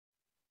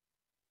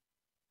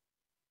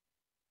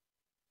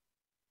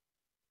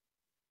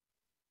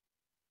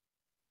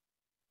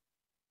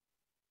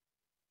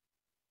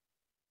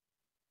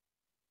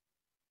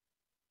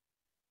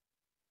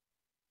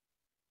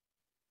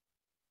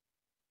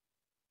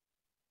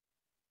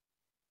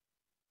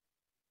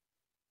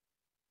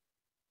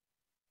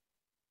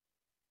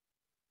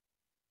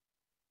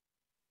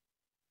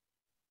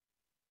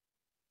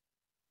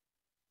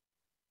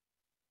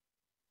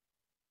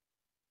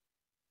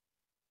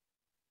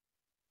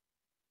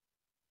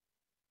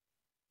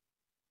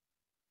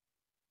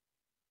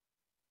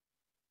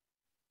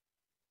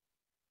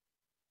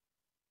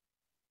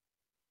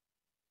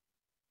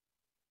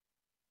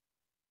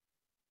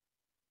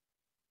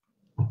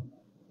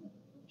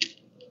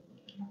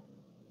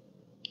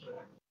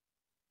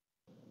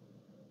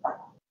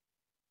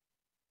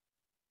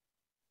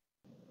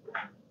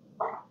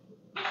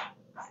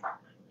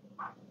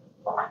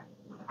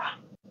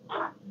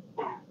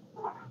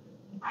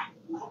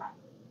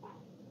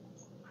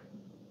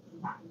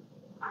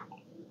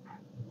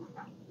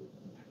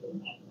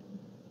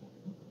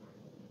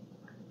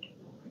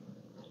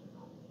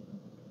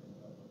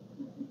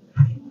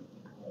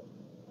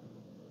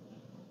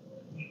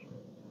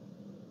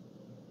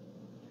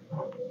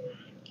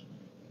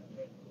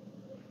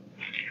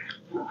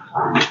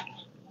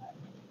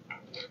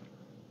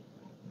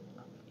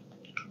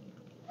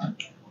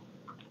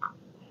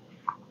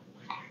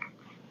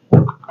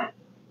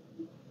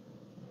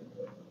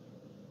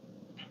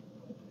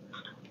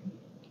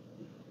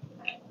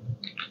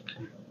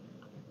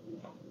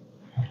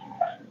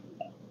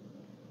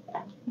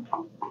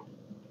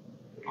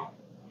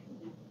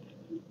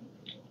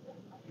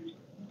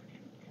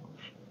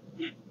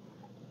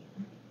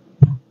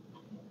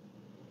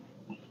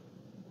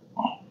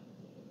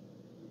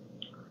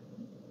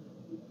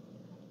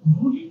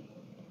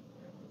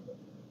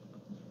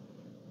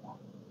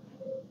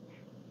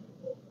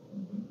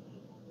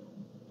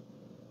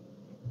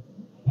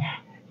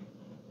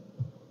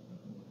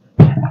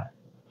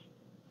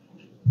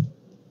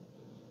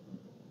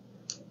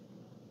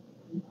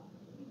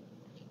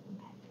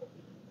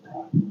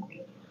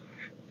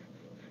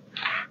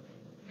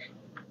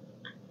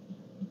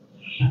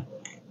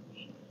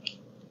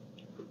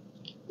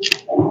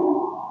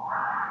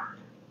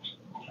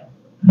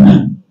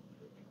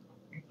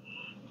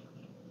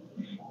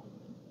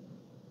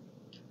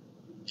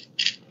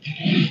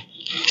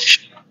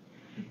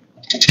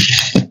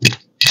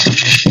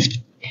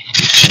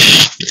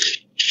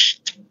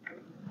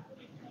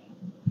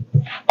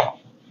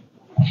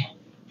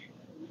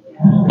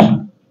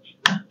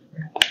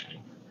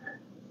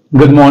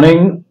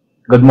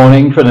Good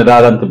morning,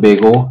 Trinidad and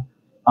Tobago,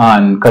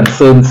 and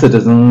concerned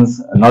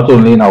citizens not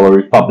only in our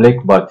republic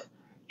but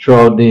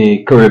throughout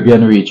the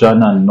Caribbean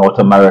region and North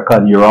America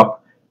and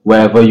Europe,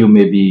 wherever you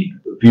may be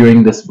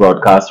viewing this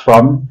broadcast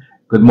from.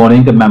 Good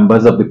morning to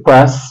members of the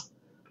press,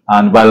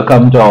 and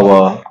welcome to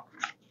our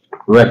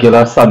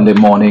regular Sunday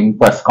morning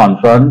press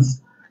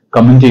conference,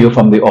 coming to you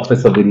from the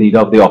office of the Leader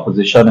of the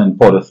Opposition in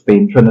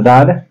Port-of-Spain,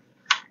 Trinidad.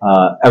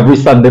 Every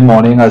Sunday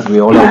morning, as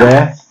we all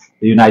aware,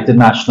 the United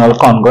National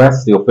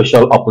Congress, the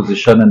official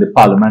opposition in the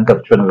Parliament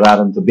of Trinidad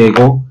and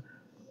Tobago,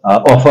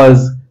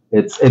 offers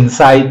its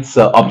insights,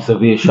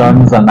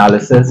 observations,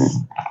 analysis,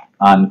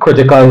 and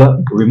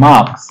critical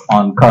remarks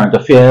on current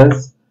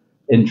affairs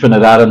in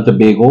Trinidad and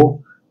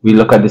Tobago. We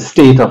look at the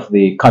state of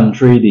the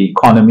country, the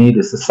economy,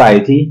 the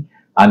society,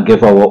 and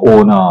give our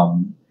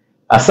own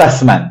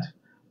assessment.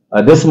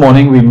 This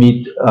morning we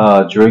meet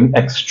during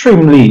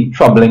extremely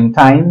troubling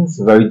times,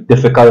 very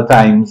difficult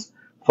times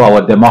for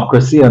our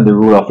democracy and the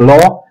rule of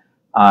law,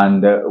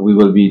 and we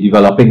will be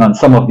developing on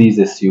some of these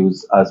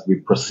issues as we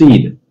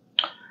proceed.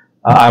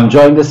 I'm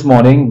joined this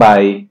morning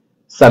by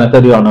Senator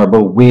the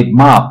Honorable Wade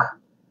Mark,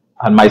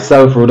 and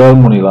myself, Rudolph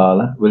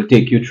Moonilal, will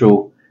take you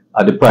through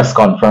the press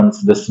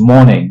conference this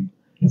morning.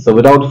 So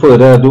without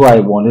further ado,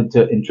 I wanted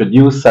to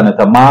introduce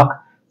Senator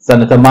Mark.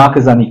 Senator Mark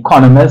is an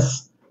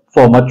economist,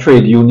 former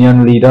trade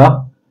union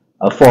leader,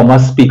 a former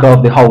Speaker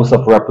of the House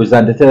of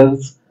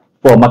Representatives,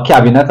 former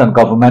cabinet and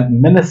government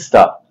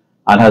minister,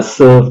 and has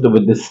served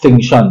with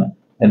distinction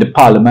in the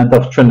Parliament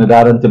of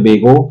Trinidad and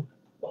Tobago.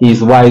 He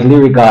is widely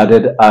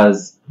regarded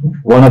as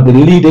one of the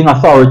leading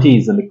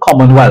authorities in the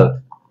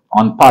Commonwealth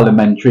on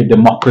parliamentary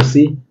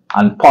democracy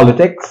and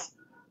politics,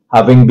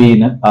 having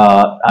been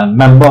a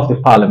member of the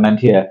Parliament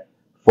here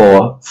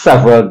for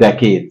several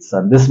decades.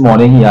 And this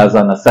morning he has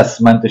an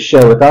assessment to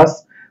share with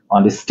us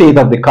on the state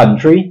of the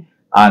country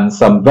and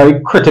some very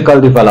critical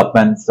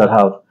developments that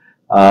have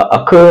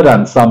occurred,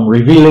 and some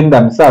revealing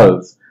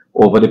themselves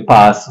over the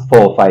past 4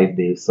 or 5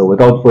 days. So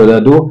without further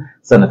ado,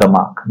 Senator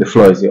Mark, the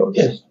floor is yours.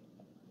 Yes.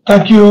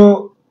 Thank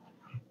you,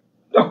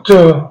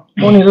 Dr.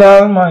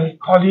 Moonilal, my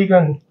colleague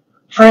and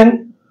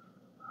friend.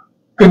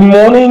 Good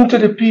morning to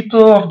the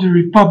people of the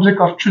Republic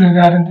of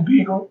Trinidad and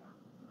Tobago.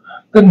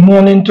 Good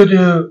morning to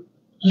the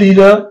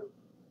leader,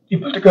 the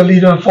political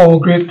leader of our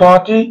great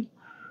party.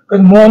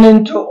 Good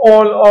morning to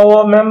all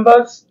our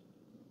members.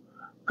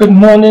 Good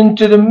morning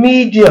to the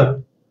media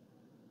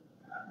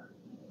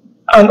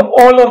and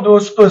all of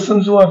those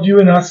persons who are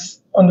viewing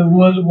us on the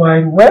World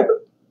Wide Web,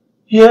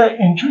 here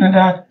in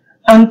Trinidad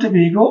and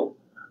Tobago,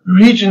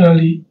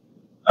 regionally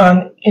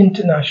and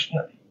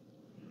internationally.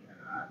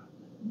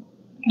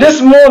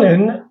 This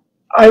morning,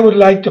 I would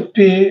like to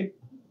pay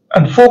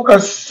and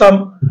focus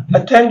some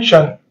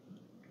attention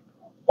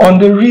on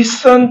the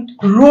recent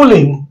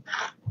ruling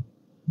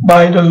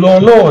by the Law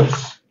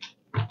Lords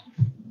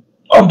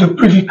of the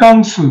Privy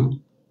Council,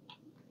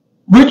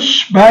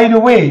 which, by the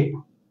way,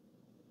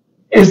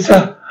 is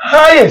the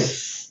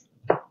highest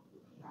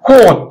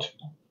court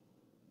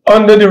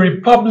under the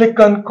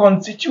Republican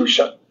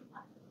Constitution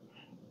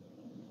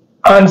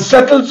and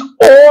settles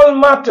all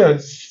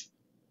matters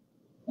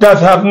that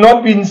have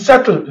not been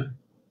settled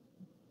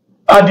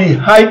at the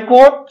High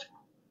Court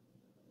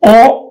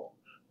or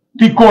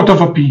the Court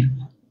of Appeal.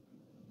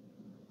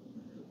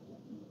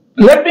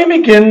 Let me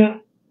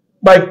begin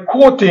by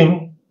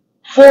quoting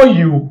for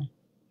you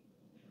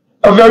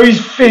a very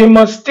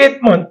famous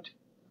statement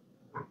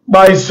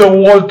by Sir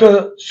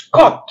Walter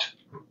Scott.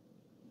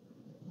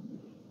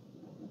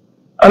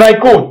 And I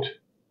quote,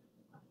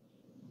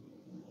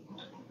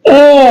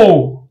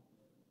 "Oh,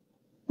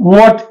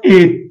 what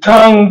a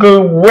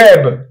tangled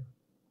web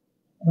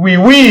we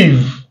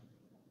weave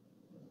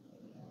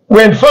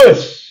when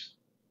first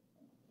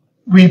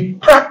we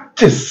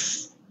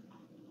practice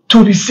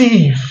to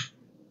deceive."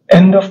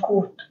 End of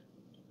quote.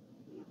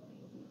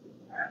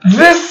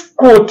 This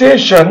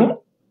quotation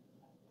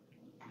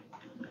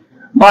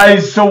by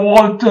Sir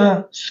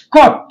Walter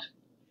Scott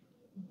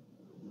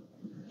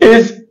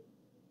is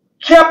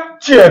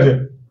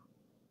captured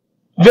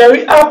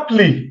very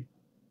aptly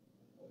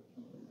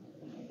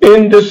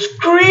in the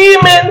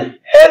screaming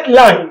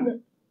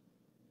headline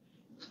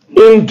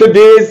in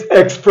today's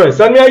Express.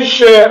 And may I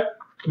share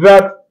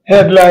that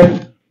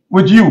headline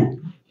with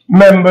you,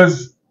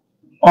 members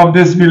of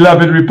this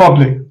beloved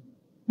republic,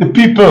 the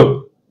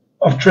people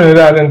of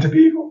Trinidad and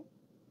Tobago.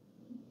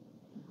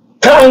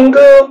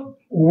 Tangled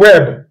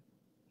web.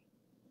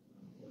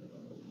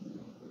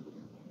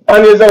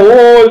 And there's a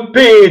whole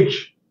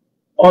page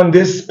on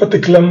this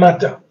particular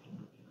matter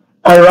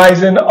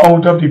arising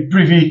out of the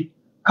Privy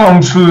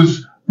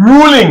Council's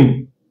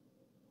ruling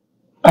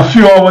a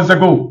few hours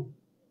ago.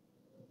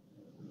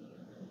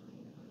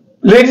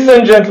 Ladies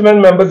and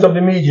gentlemen, members of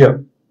the media,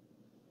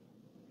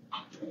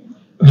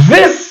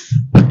 this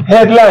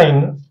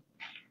headline,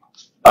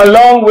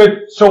 along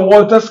with Sir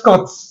Walter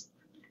Scott's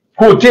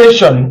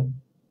quotation,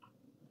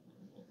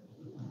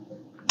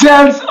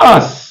 tells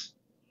us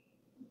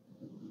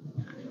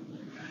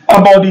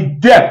about the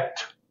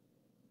depth,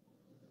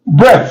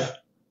 breadth,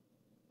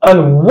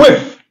 and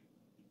width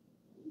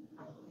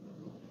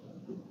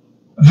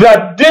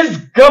that this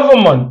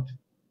government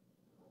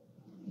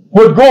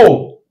would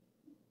go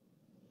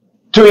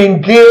to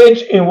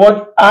engage in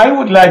what I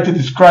would like to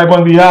describe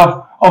on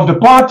behalf of the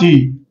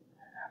party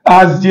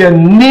as their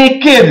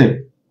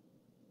naked,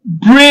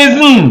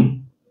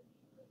 brazen,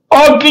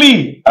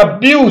 ugly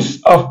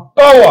abuse of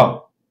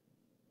power,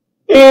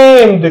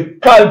 aimed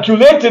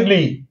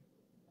calculatedly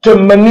to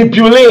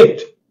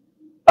manipulate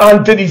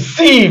and to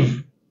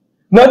deceive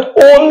not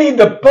only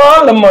the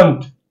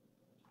parliament,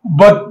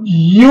 but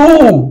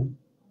you,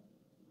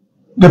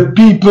 the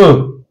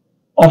people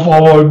of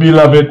our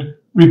beloved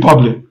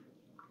republic.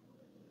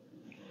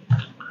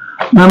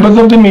 Members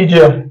of the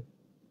media,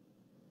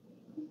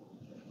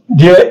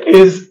 there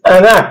is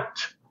an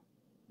act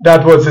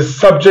that was the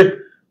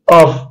subject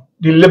of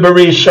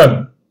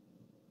deliberation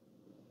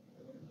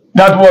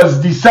that was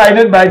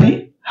decided by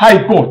the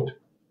High Court,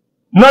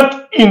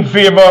 not in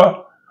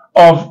favor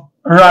of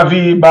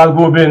Ravi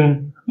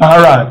Balgobin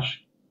Maharaj,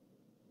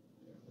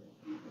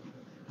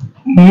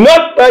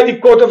 not by the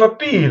Court of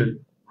Appeal,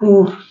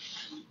 who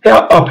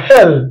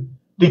upheld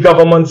the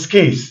government's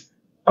case.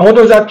 And what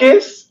was that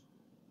case?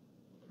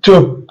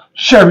 To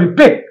cherry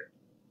pick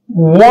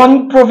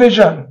one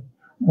provision,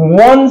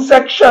 one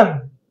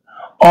section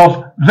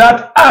of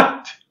that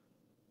act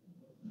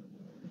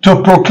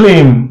to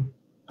proclaim.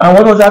 And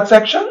what was that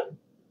section?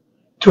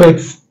 To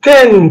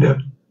extend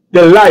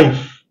the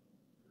life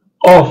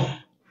of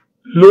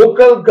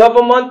local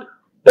government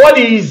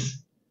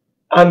bodies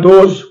and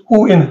those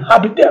who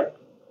inhabit them,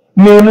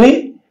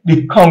 namely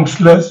the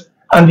councillors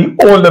and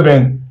the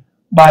aldermen,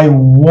 by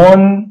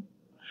 1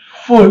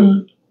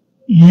 full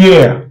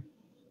year.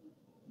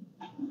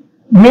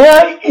 May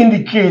I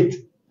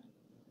indicate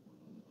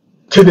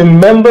to the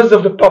members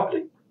of the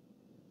public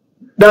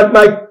that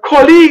my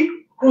colleague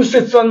who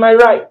sits on my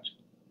right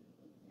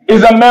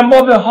is a member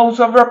of the House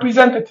of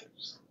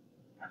Representatives.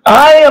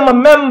 I am a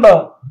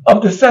member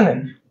of the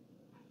Senate.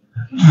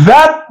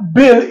 That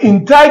bill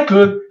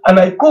entitled, and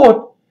I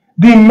quote,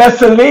 "the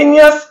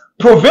miscellaneous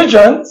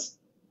provisions,"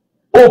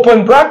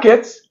 open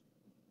brackets,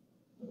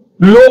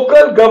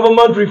 "local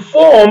government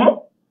reform,"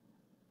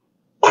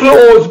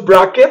 close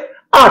bracket,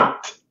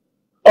 Act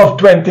of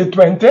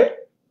 2020,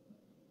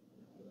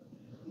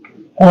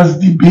 was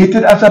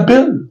debated as a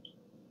bill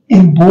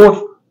in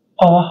both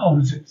our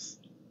houses.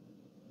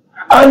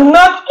 And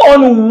not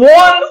on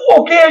one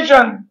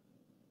occasion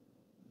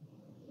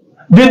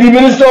did the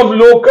Minister of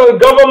Local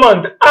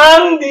Government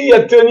and the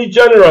Attorney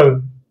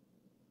General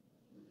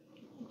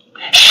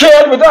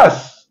share with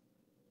us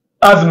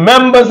as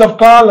members of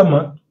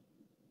Parliament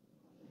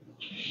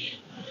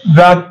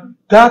that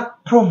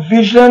that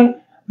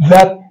provision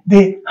that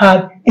they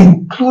had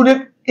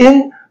included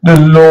in the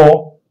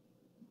law,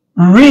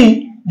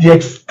 the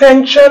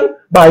extension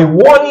by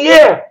 1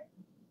 year,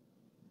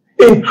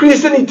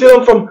 increasing the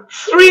term from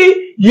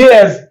 3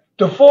 years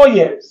to 4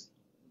 years,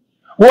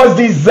 was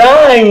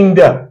designed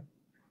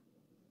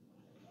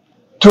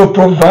to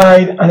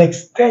provide an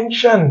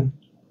extension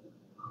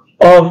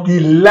of the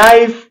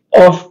life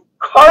of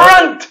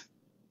current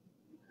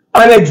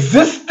and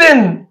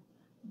existing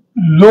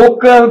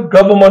local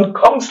government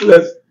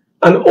councillors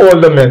and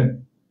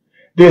aldermen.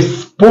 They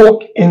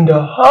spoke in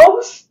the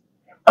House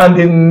and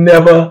they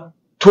never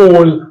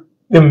told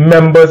the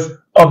members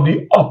of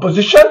the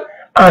opposition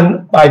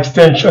and by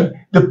extension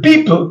the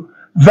people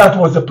that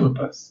was the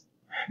purpose.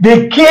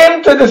 They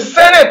came to the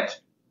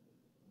Senate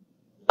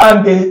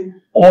And they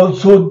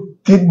also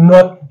did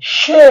not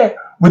share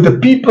with the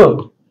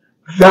people.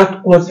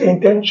 That was the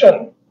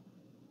intention.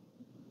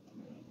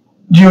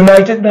 The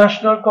United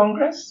National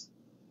Congress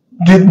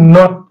did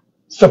not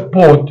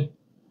support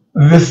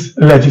this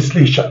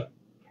legislation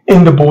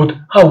in the both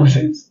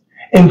houses.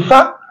 In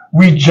fact,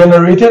 we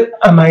generated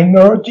a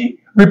minority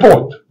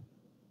report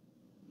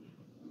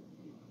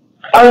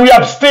and we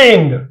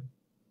abstained.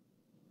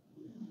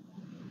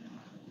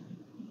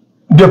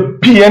 The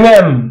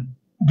PNM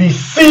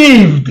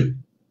deceived,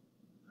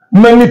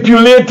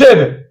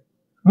 manipulated,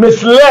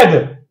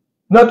 misled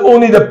not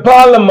only the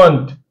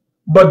Parliament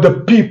but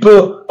the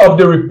people of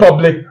the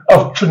Republic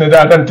of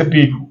Trinidad and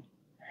Tobago.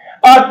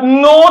 At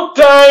no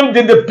time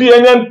did the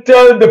PNM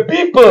tell the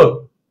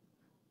people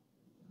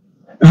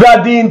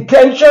that the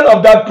intention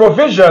of that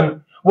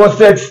provision was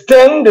to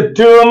extend the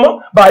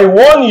term by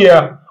 1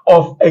 year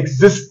of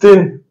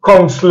existing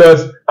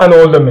councillors and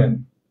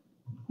aldermen.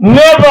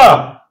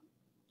 Never!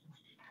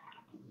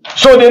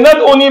 So they not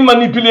only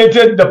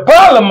manipulated the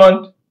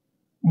Parliament,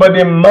 but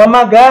they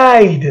mama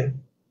guide,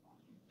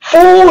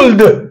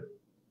 fooled,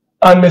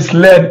 and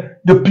misled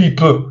the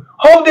people.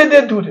 How did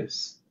they do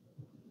this?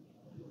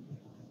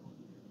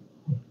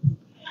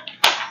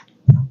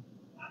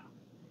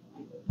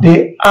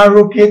 They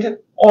arrogated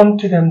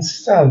unto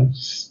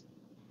themselves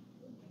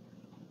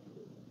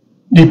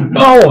the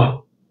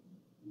power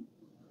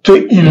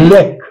to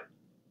elect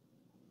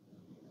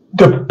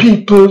the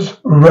people's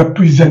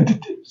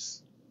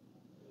representatives.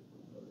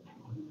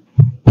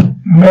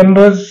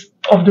 Members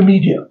of the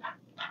media,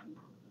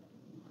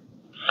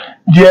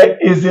 there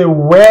is a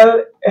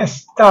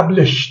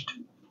well-established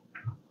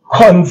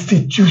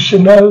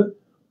constitutional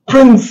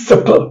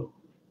principle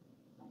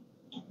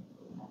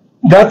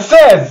that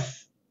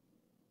says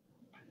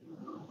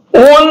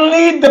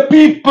only the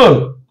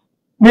people,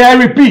 may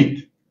I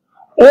repeat,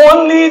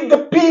 only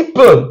the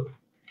people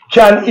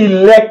can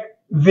elect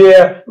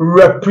their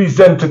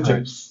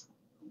representatives.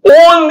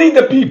 Only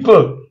the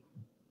people.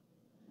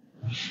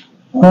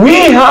 We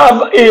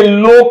have a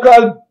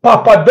local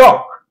Papa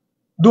Doc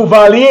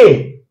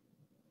Duvalier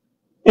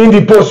in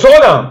the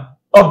persona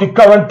of the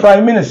current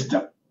Prime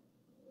Minister.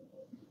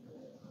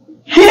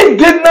 He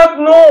did not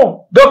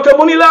know. Dr.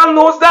 Moonilal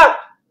knows that.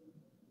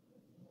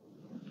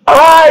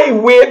 I,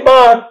 Wade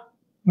Mark,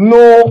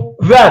 know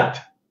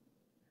that.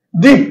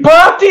 The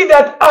party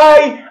that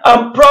I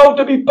am proud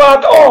to be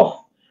part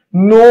of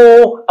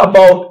know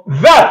about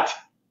that.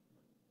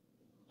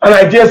 And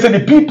I dare say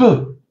the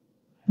people,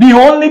 the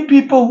only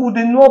people who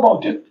didn't know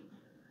about it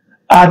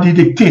are the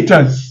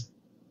dictators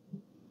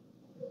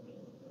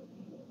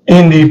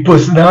in the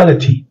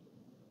personality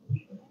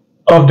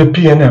of the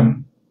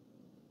PNM.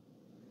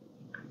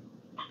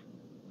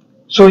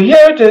 So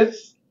here it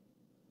is,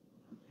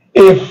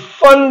 a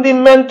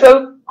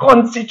fundamental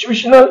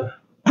constitutional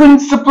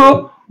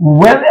principle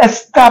well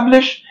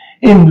established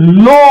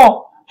in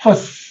law for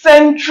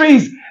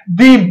centuries,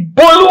 the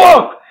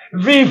bulwark,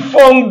 the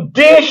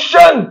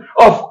foundation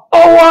of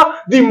our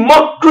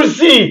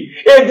democracy.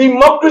 A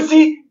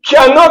democracy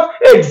cannot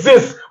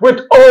exist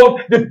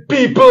without the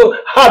people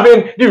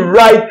having the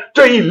right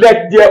to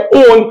elect their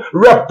own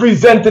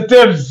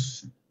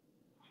representatives.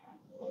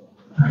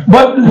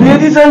 But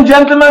ladies and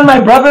gentlemen,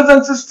 my brothers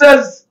and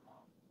sisters,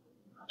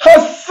 for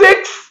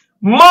 6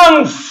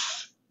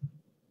 months,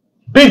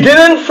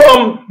 beginning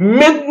from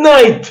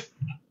midnight,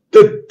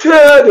 the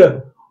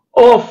 3rd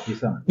of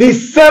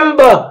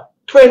December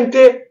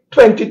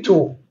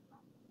 2022,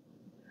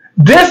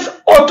 this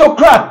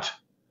autocrat,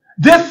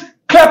 this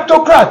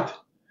kleptocrat,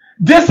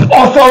 this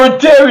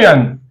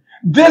authoritarian,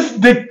 this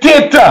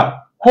dictator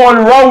called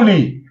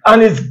Rowley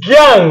and his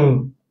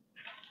gang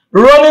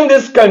running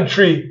this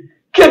country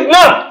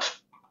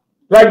kidnapped,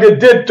 like they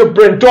did to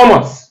Brent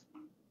Thomas,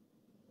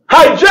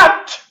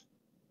 hijacked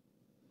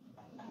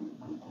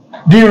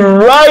the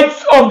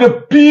rights of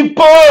the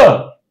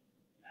people,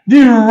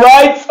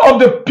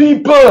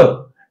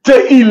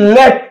 to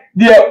elect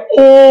their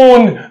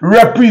own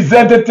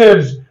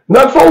representatives.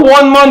 Not for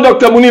 1 month,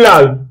 Dr.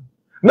 Moonilal,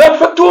 not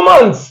for 2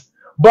 months,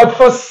 but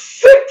for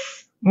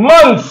 6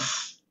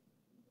 months,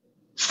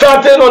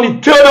 starting on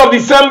the 3rd of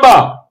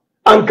December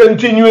and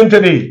continuing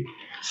today.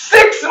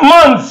 6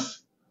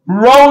 months,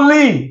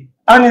 Rowley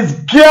and his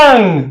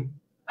gang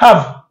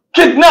have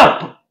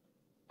kidnapped,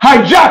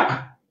 hijacked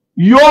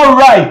your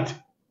right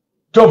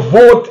to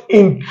vote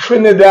in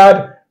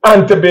Trinidad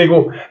and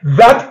Tobago.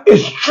 That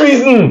is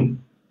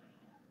treason.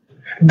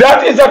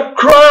 That is a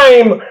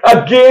crime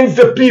against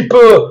the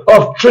people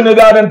of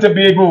Trinidad and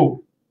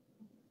Tobago.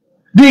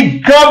 The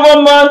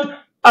government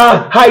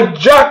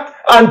hijacked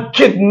and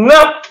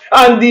kidnapped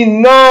and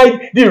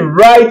denied the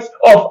rights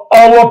of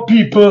our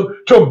people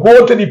to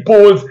go to the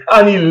polls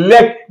and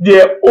elect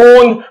their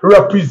own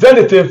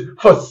representatives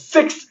for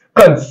 6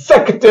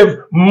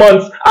 consecutive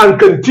months and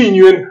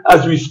continuing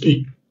as we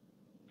speak.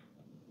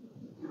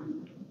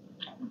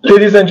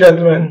 Ladies and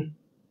gentlemen,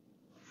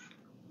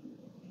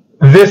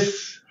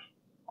 this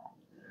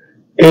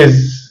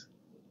is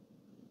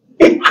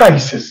a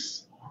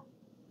crisis,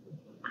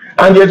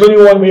 and there's only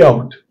one way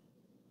out.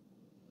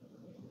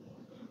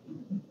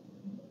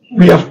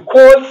 We have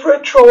called for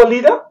it through our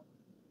leader,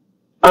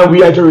 and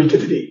we iterate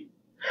it today.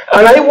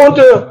 And I want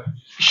to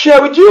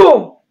share with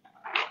you,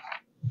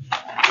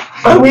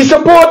 and we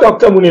support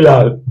Dr.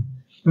 Moonilal,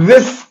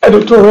 this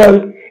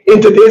editorial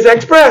in today's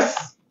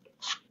Express.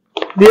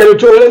 The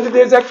editorial in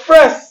today's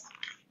Express.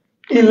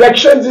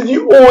 Elections is the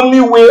only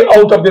way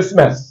out of this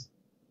mess.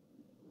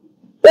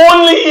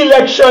 Only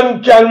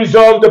election can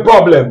resolve the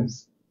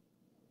problems.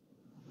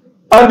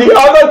 And the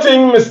other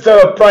thing,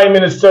 Mr. Prime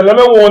Minister, let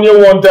me warn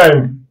you one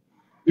time,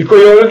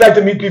 because you always like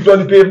to meet people on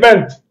the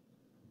pavement.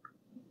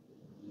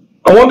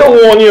 I want to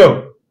warn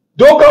you,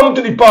 don't come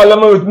to the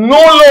parliament with no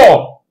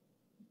law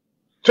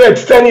to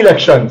extend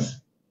elections.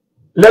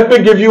 Let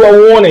me give you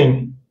a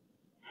warning.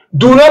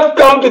 Do not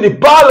come to the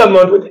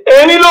parliament with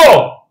any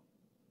law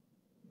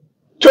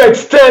to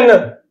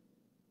extend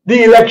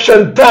the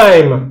election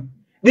time.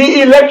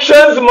 The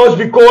elections must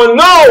be called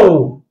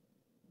now.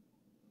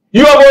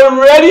 You have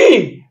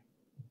already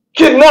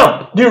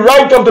kidnapped the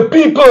right of the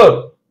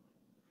people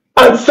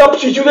and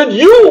substituted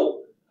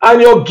you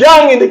and your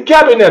gang in the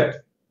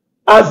cabinet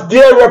as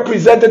their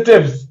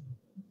representatives.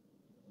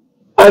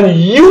 And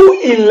you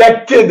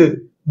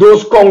elected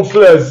those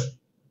councillors,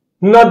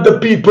 not the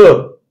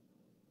people.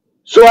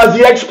 So as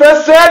the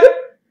Express said,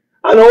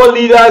 and our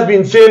leader has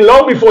been saying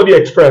long before the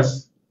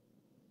Express,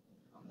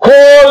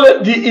 call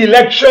the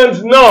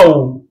elections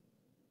now.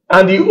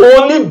 And the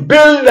only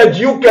bill that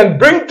you can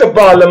bring to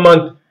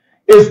Parliament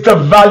is to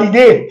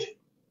validate.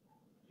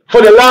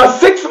 For the last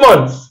 6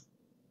 months,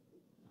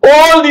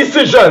 all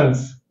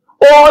decisions,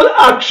 all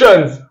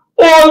actions,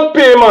 all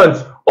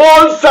payments,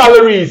 all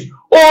salaries,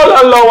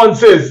 all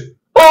allowances,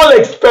 all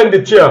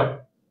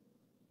expenditure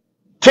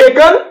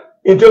taken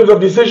in terms of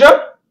decision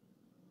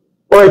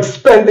or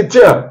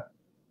expenditure,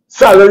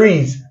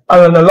 salaries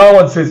and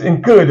allowances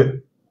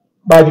incurred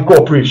by the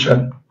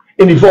corporation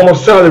in the form of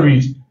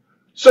salaries.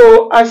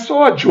 So I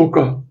saw a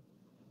joker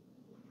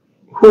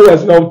who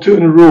has now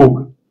turned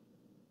rogue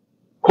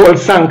called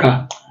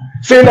Sanka,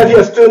 saying that he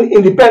has turned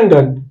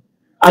independent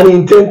and he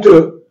intends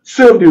to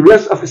serve the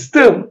rest of his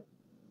term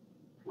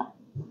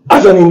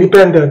as an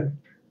independent.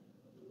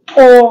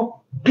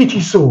 Poor pity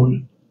soul.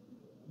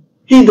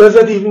 He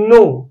doesn't even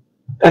know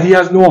that he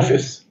has no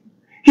office.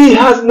 He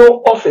has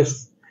no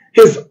office.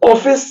 His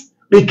office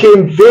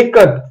became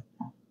vacant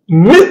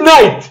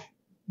midnight,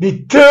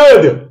 the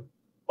 3rd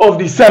of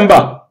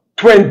December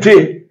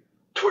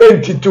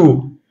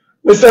 2022.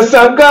 Mr.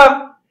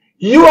 Sanka,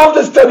 you have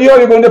to study how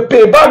you're going to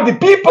pay back the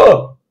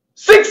people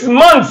 6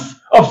 months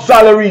of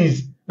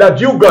salaries that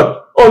you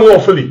got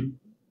unlawfully.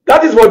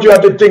 That is what you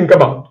have to think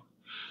about.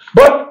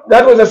 But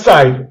that was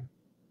aside.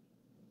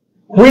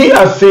 We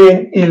are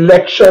saying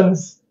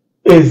elections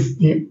is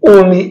the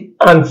only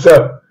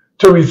answer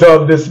to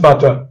resolve this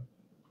matter.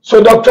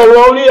 So Dr.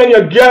 Rowley and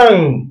your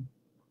gang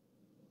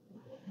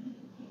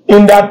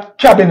in that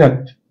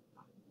cabinet,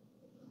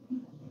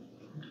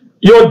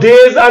 your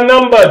days are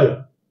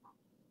numbered.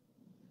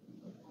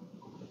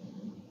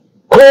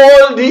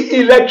 Call the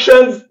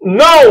elections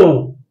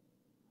now.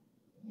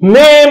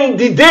 Name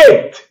the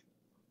date.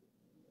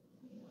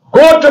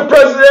 Go to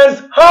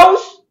President's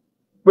house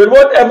with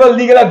whatever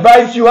legal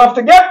advice you have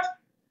to get.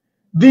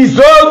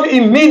 Dissolve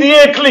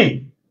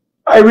immediately.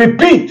 I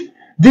repeat,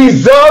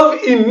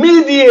 dissolve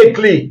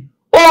immediately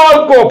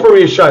all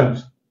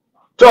corporations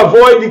to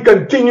avoid the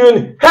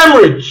continuing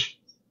hemorrhage.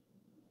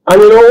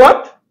 And you know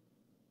what?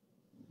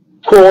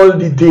 Call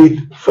the date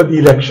for the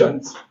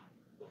elections.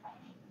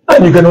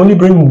 And you can only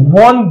bring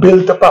one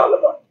bill to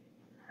Parliament.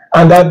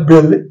 And that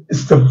bill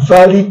is to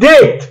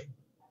validate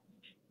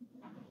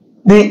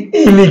the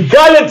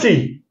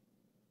illegality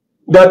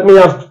that may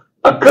have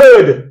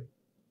occurred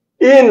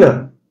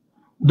in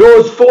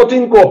those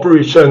 14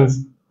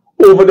 corporations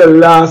over the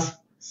last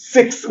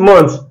 6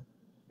 months.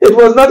 It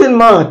was not in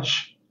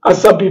March,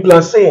 as some people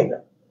are saying.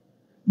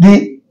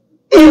 The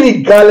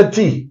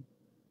illegality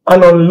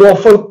and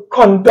unlawful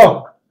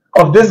conduct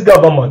of this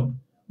government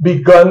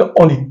began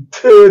on the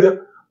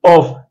 3rd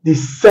of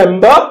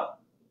December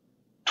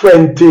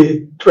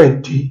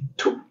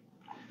 2022.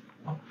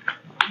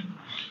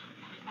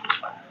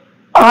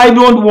 I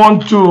don't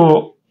want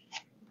to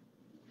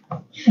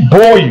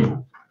bore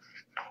you,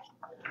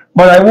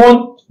 but I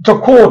want to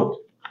quote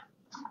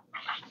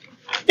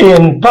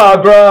in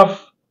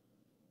paragraph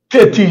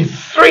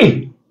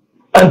 33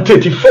 and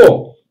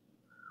 34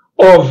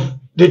 of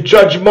the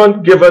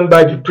judgment given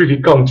by the Privy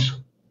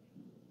Council.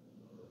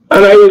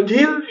 And I will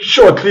deal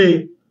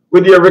shortly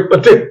with the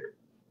arithmetic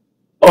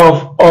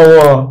of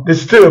our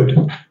disturbed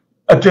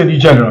Attorney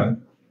General.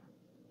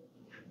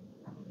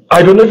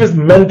 I don't know if it's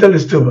mental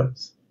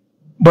disturbance,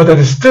 but a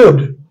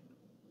disturbed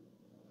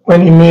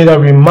when he made a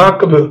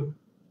remarkable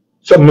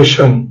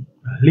submission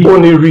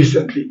only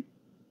recently.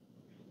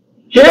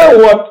 Hear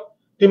what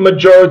the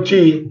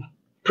majority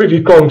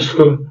Privy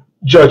Council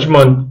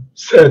judgment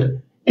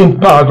said in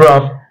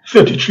paragraph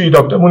 33,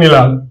 Dr.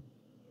 Moonilal.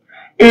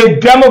 A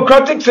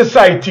democratic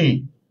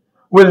society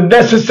will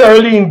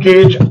necessarily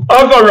engage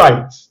other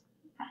rights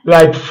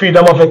like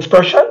freedom of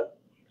expression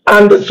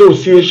and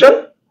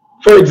association,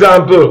 for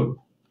example,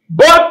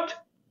 but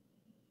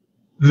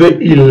the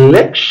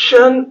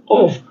election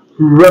of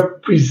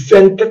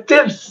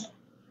representatives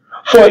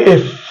for a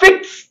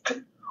fixed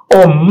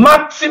or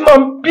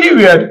maximum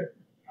period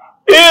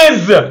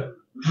is the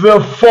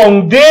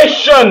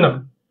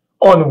foundation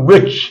on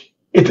which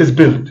it is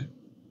built.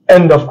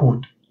 End of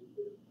quote.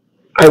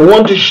 I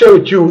want to share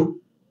with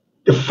you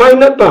the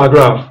final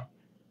paragraph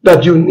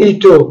that you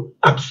need to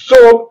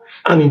absorb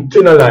and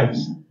internalize.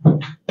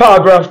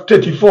 Paragraph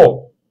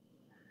 34.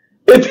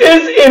 It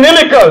is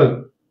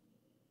inimical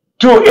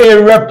to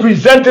a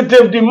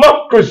representative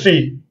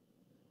democracy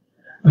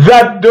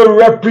that the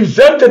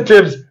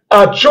representatives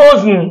are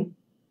chosen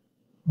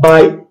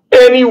by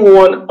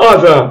anyone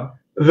other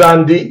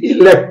than the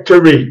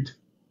electorate.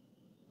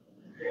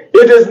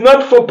 It is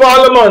not for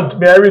Parliament,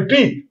 may I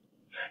repeat,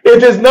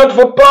 it is not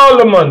for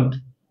Parliament,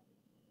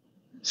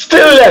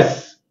 still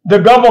less the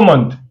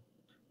government,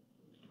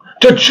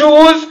 to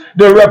choose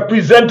the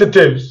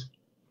representatives.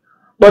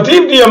 But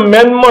if the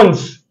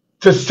amendments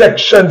to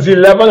sections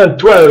 11 and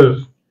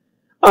 12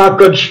 are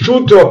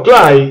construed to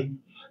apply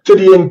to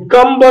the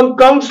incumbent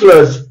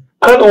councillors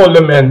and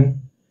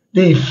aldermen,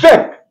 the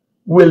effect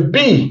will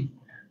be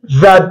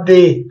that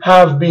they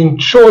have been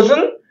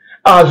chosen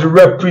as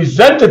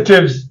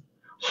representatives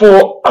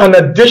for an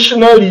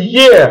additional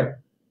year.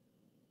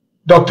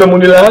 Dr.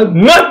 Moonilal,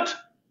 not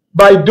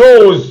by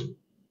those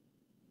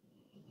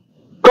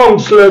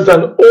councillors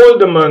and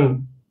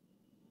aldermen,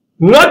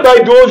 not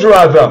by those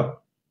rather,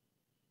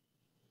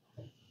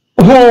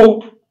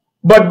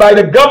 but by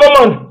the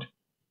government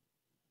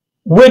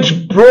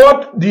which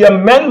brought the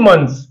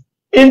amendments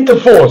into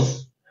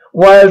force,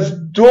 whilst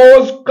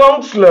those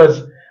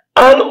councillors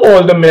and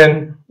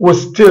aldermen were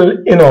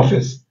still in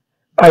office.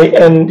 I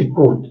end the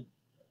quote.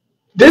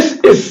 This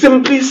is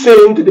simply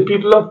saying to the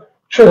people of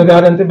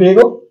Trinidad and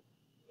Tobago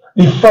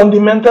the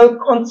fundamental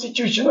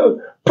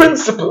constitutional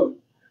principle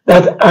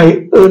that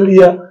I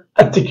earlier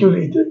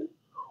articulated.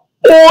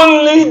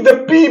 Only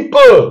the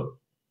people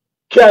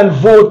can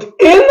vote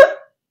in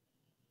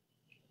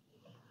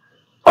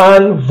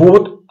and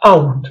vote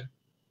out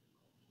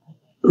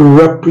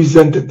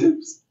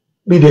representatives,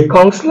 be they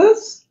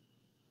councillors,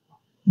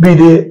 be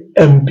they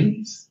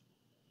MPs.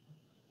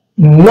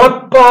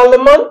 Not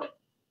Parliament,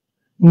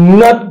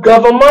 not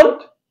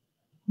government,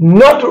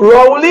 not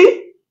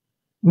Rowley,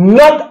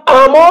 not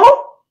Amor,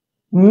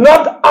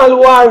 not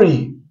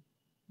Alwari,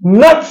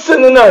 not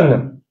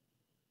Sinanan,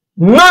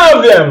 none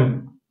of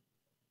them.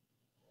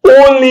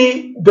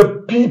 Only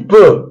the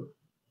people,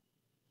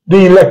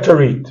 the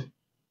electorate.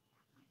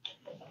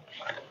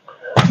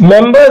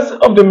 Members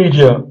of the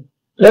media,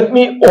 let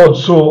me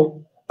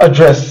also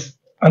address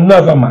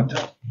another matter,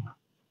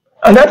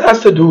 and that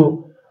has to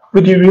do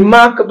with the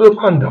remarkable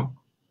conduct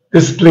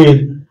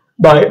displayed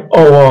by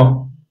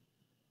our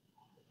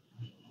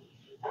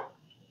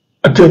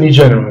Attorney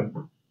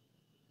General.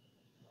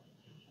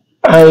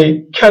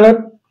 I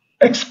cannot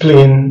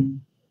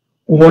explain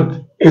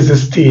what is the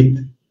state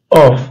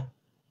of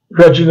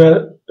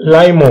Reginald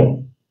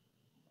Limo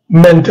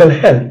mental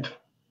health,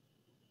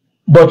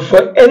 but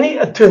for any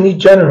Attorney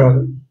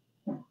General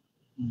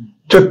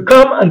to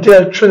come and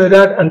tell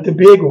Trinidad and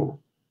Tobago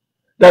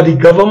that the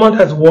government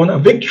has won a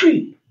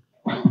victory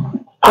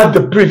at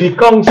the Privy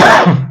Council,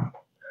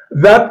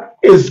 that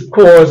is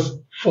cause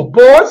for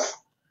pause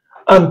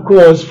and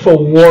cause for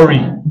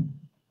worry.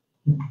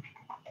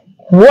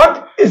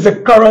 What is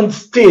the current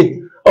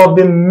state of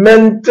the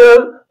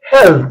mental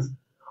health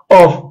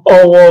of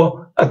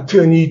our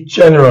Attorney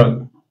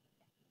General?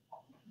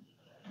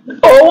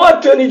 Our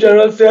Attorney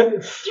General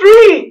said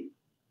 3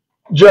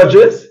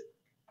 judges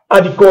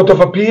at the Court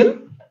of Appeal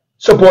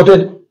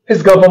supported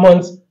his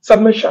government's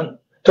submission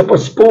to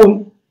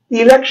postpone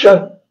the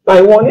election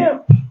by 1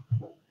 year.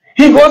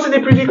 He goes to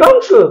the Privy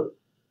Council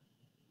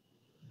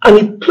and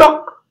he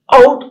plucked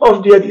out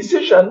of their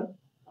decision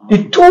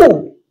the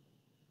 2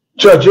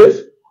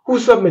 judges who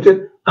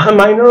submitted a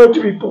minority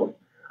report.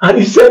 And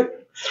he said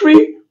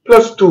 3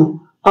 plus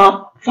 2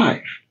 are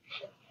 5.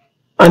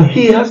 And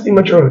he has the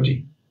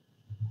majority.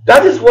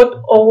 That is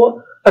what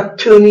our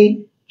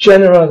Attorney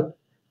General,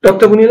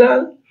 Dr.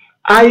 Moonilal,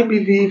 I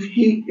believe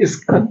he is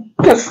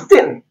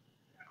contesting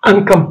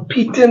and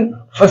competing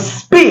for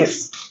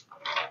space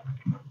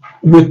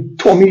with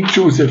Tommy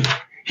Joseph.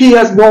 He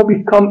has now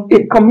become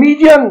a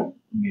comedian.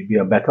 Maybe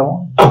a better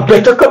one. A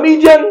better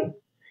comedian.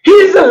 He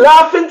is a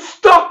laughing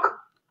stock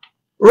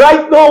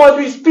right now as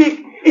we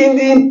speak in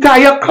the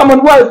entire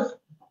Commonwealth.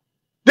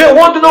 They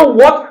want to know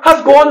what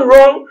has gone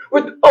wrong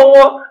with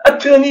our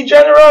Attorney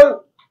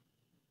General.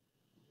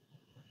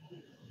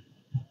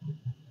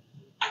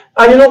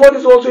 And you know what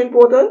is also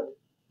important?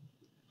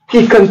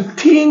 He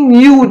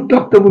continued,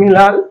 Dr.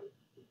 Moonilal,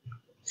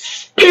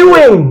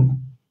 spewing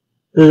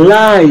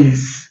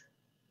lies.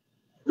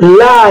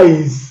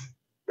 Lies.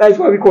 That's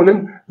why we call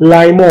him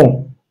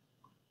Limo.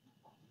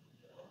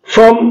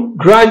 From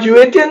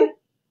graduating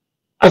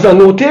as a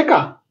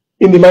note-taker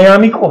in the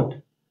Miami court,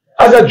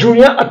 as a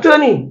junior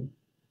attorney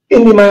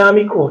in the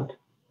Miami court,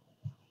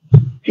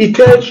 he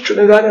tells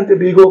Trinidad and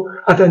Tobago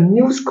at a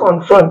news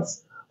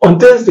conference on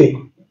Thursday,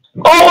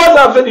 hours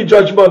after the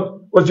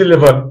judgment was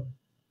delivered.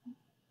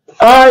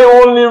 I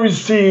only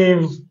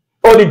received,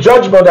 or the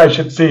judgment I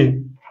should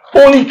say,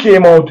 only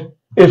came out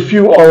a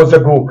few hours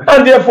ago,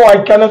 and therefore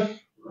I cannot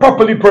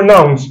properly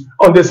pronounce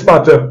on this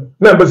matter,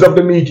 members of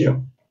the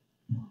media.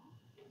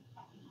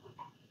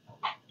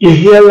 You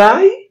hear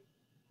lie?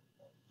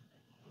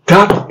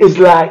 That is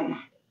lie.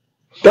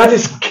 That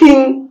is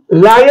King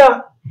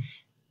Liar.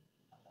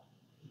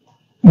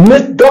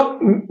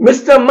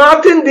 Mr.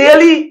 Martin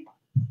Daly,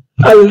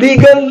 a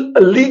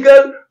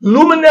legal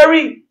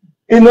luminary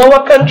in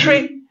our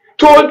country,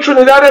 told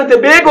Trinidad and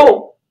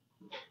Tobago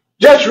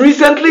just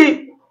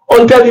recently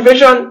on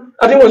television,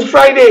 I think it was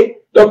Friday,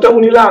 Dr.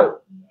 Moonilal,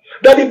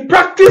 that the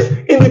practice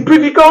in the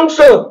Privy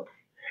Council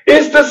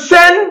is to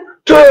send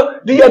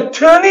to the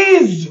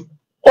attorneys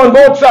on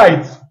both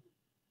sides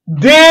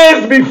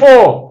days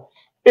before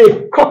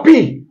a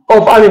copy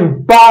of an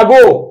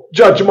embargo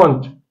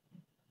judgment.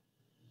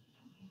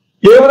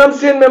 You hear what I'm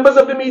saying, members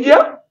of the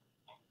media?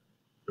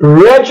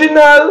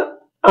 Reginald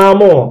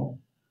Armour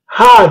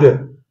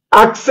had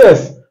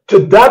access to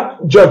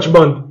that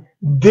judgment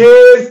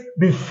days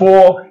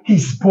before he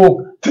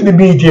spoke to the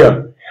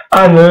media.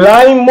 And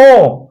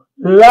Lymore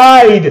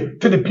lied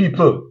to the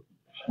people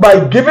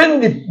by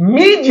giving the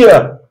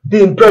media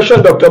the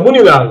impression, Dr.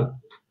 Moonilal,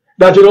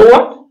 that you know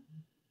what?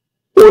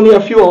 Only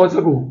a few hours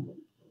ago,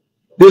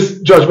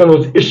 this judgment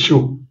was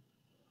issued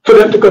for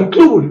them to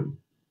conclude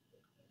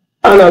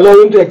and allow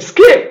him to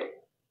escape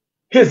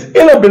his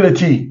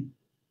inability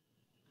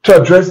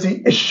to address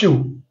the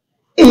issue,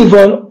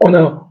 even on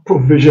a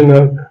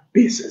provisional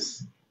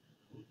basis.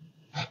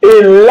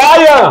 A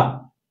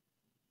liar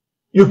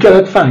you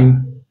cannot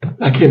find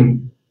like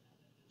him.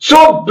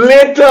 So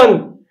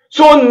blatant,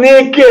 so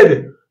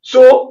naked,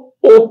 so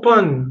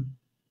open.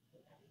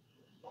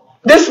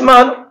 This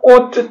man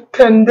ought to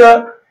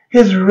tender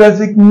his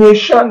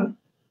resignation.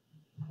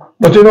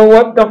 But you know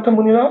what, Dr.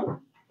 Moonilal?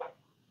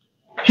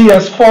 He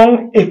has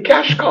found a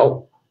cash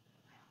cow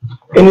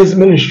in his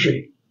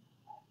ministry.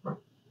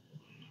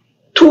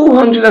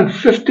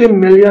 $250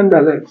 million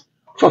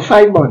for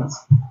 5 months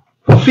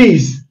for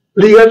fees,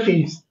 legal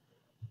fees.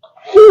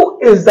 Who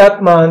is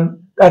that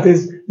man that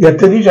is the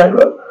Attorney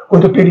General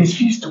going to pay these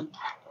fees to?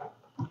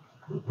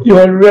 You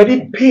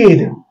already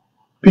paid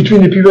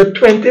between the period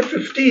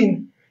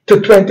 2015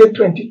 to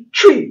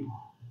 2023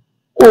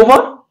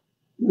 over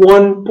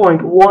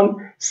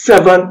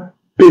 $1.17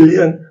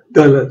 billion.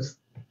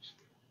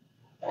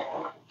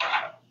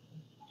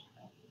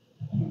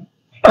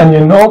 And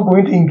you're now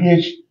going to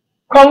engage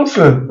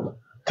counsel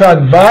to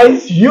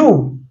advise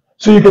you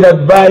so you can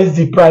advise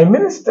the Prime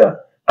Minister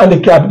and the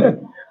Cabinet.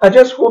 I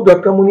just hope,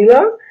 Dr.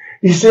 Moonilal,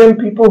 the same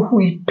people who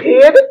he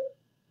paid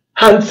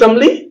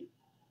handsomely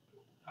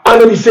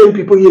are the same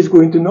people he is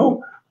going to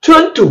now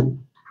turn to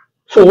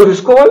for what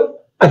is called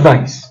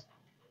advice.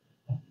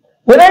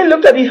 When I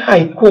looked at the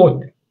High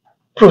Court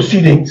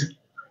proceedings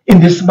in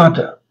this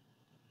matter,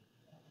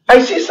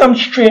 I see some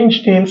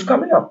strange names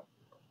coming up.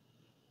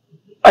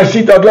 I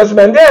see Douglas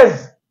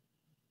Mendez,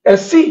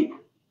 SC.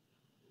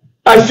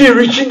 I see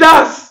Richie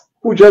Das,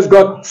 who just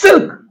got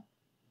silk.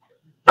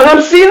 And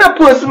I'm seeing a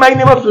person by the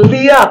name of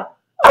Leah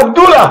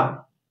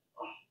Abdullah.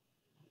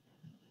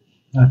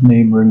 That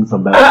name rings a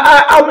bell.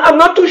 I'm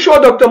not too sure,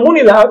 Dr.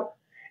 Moonilal,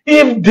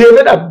 if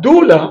David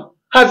Abdullah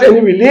has any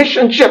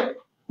relationship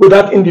with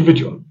that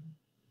individual.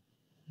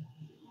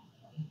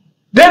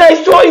 Then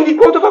I saw in the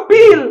Court of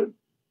Appeal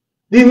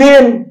the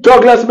name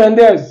Douglas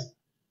Mendez,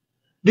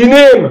 the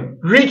name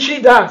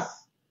Richie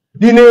Das,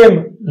 the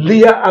name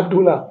Leah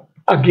Abdullah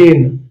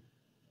again.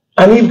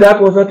 And if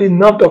that was not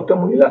enough, Dr.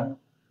 Moonilal,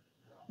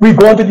 we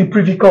go on to the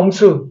Privy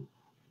Council.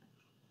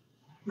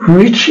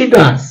 Richie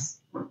Das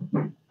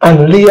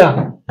and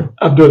Leah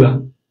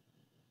Abdullah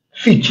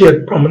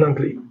featured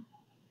prominently.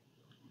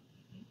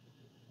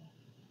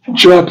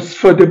 Jobs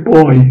for the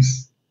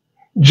boys,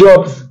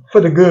 jobs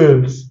for the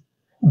girls,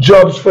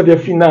 jobs for their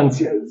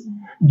financiers,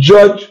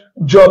 jobs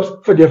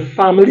for their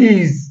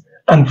families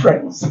and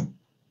friends.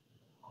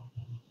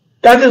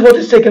 That is what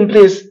is taking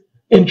place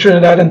in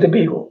Trinidad and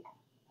Tobago.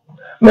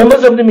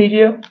 Members of the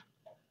media,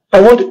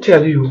 I want to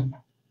tell you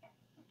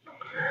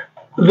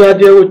that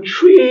there were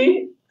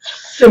 3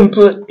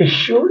 simple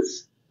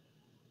issues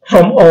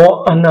from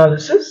our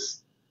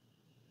analysis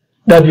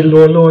that the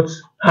law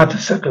lords had to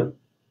settle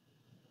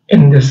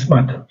in this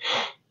matter.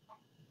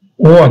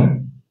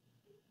 1,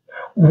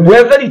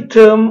 whether the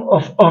term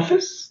of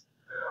office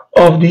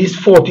of these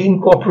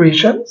 14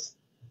 corporations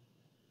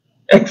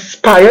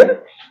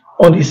expired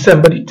on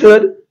December the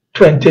 3rd,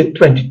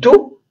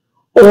 2022,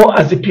 or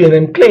as the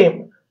PNM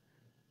claim,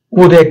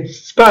 would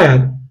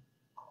expire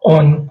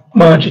on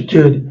March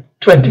 3rd,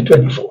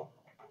 2024.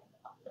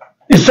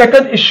 The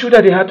second issue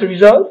that they had to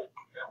resolve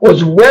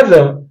was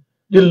whether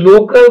the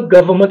local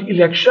government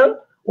election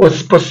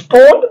was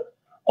postponed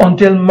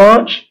until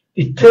March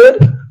the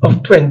 3rd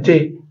of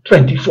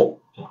 2024.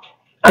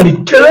 And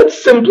the third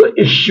simple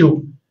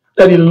issue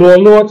that the law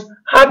lords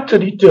had to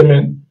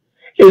determine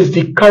is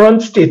the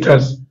current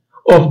status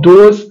of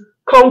those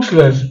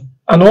councillors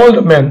and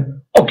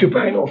aldermen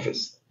occupying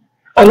office.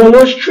 And on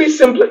those three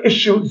simple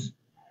issues,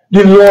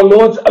 the law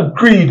lords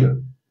agreed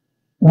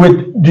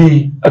with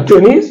the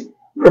attorneys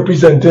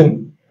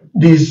representing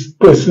these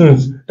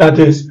persons, that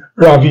is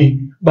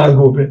Ravi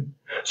Balgobin.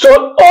 So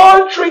on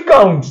all three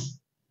counts,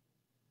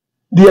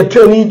 the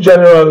Attorney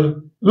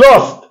General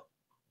lost.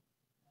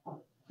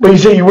 But you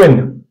say you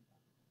win.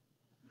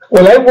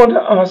 Well, I want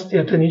to ask the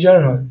Attorney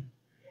General,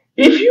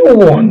 if you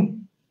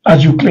won,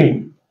 as you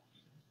claim,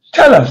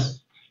 tell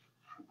us,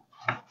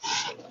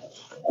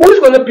 who is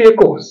going to pay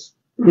costs,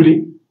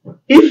 really?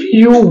 If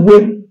you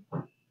win,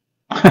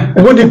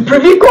 would the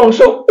Privy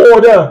Council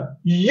order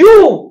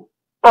you,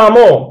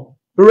 Amo,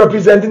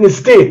 representing the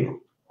state,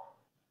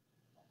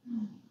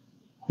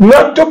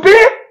 not to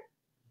pay,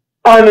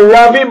 and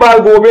Ravi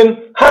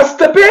Balgobin has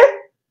to pay?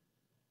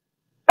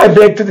 I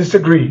beg to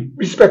disagree,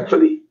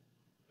 respectfully.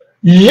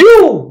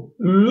 You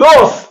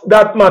lost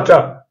that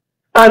matter,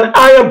 and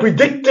I am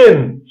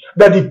predicting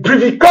that the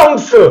Privy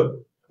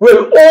Council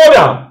will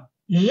order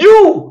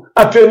you,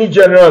 Attorney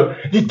General,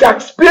 the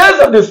taxpayers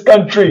of this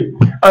country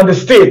and the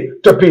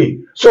state to pay.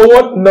 So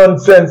what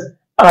nonsense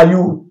are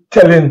you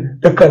telling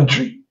the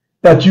country?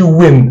 That you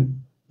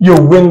win. You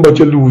win but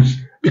you lose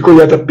because you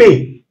have to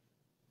pay.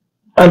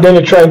 And then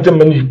you're trying to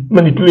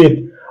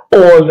manipulate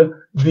all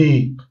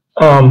the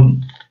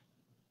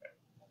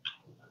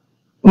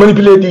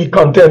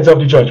contents of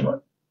the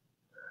judgment.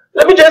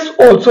 Let me just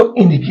also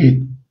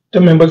indicate to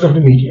members of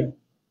the media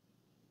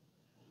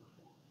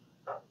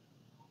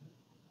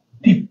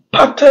the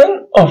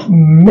pattern of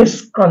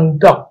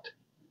misconduct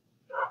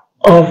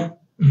of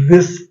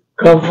this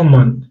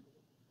government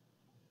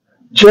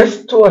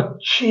just to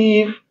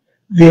achieve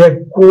their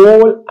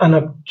goal and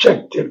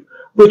objective,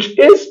 which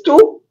is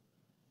to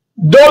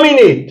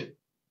dominate,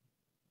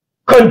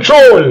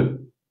 control,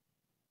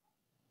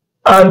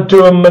 and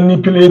to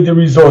manipulate the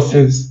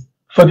resources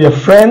for their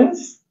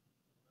friends,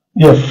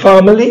 their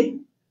family,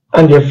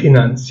 and their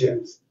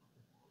financiers.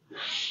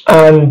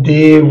 And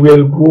they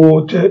will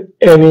go to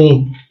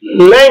any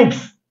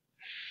length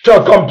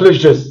to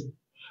accomplish this.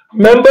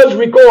 Members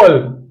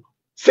recall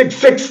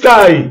 6-6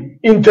 tie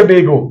in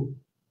Tobago.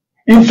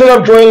 Instead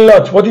of drawing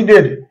lots, what he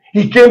did,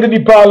 he came to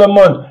the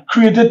parliament,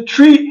 created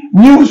 3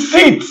 new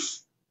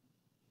seats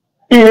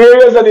in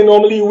areas that they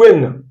normally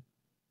win.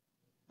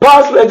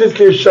 Passed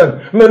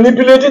legislation,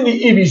 manipulating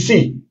the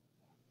EBC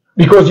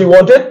because he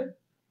wanted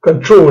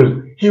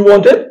control. He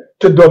wanted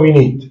to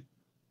dominate.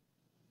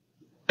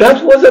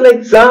 That was an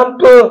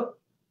example.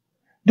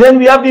 Then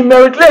we have the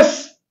merit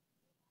list,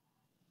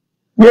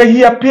 where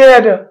he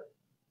appeared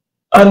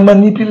and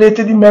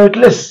manipulated the merit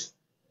list,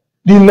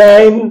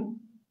 denying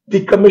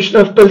the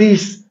Commissioner of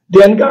Police,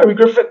 then Gary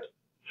Griffith,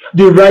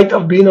 the right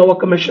of being our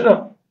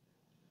commissioner.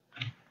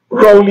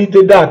 Rowley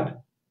did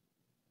that.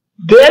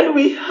 Then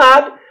we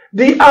had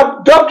the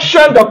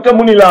abduction, Dr.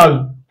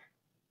 Moonilal,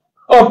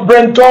 of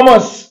Brent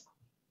Thomas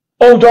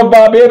out of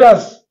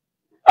Barbados.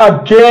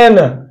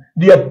 Again,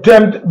 the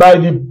attempt by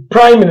the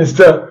Prime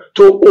Minister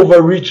to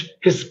overreach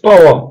his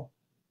power.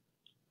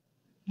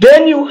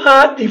 Then you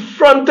had the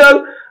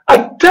frontal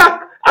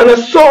attack and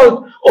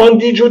assault on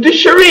the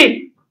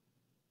judiciary.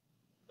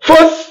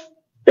 First,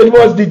 it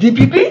was the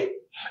DPP.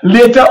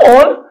 Later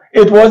on,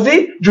 it was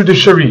the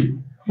judiciary,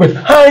 with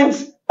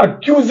Hines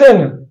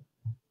accusing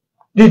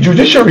the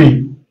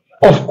judiciary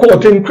of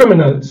courting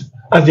criminals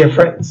as their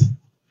friends.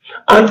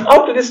 And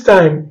up to this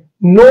time,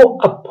 no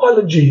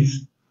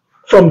apologies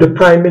from the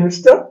Prime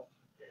Minister,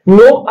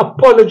 no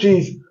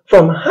apologies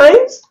from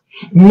Hines,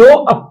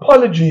 no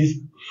apologies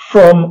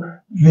from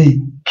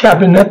the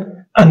cabinet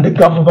and the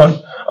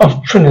government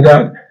of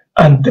Trinidad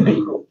and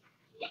Tobago.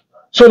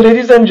 So,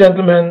 ladies and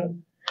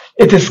gentlemen,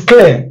 it is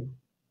clear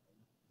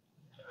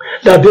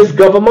that this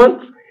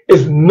government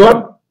is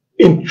not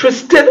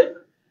interested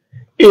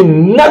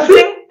in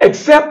nothing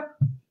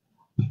except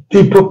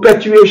the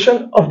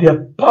perpetuation of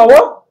their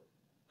power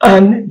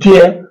and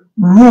their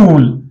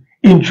rule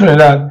in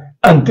Trinidad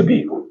and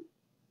Tobago.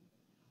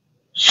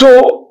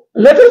 So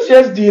let us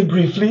just deal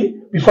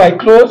briefly, before I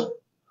close,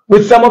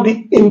 with some of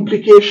the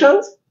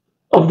implications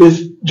of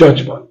this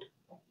judgment.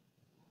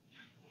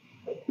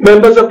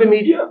 Members of the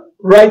media,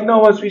 right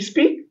now as we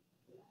speak,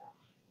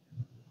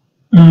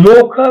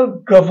 local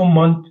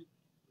government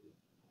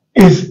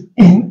is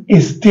in a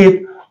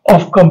state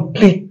of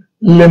complete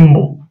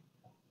limbo.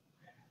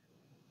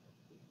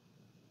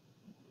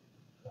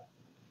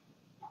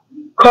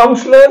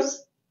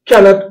 Councillors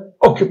cannot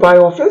occupy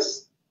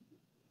office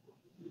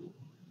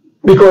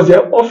because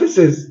their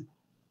offices,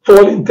 for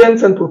all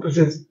intents and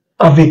purposes,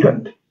 are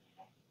vacant.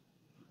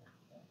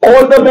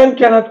 Aldermen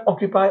cannot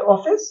occupy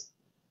office.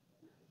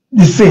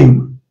 The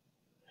same.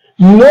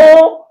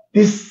 No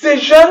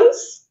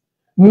decisions,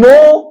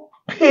 no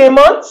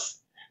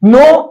payments,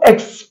 no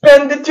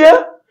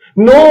expenditure,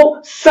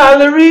 no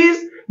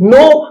salaries,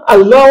 no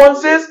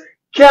allowances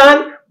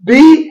can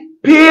be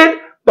paid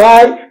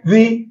by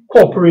the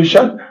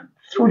corporation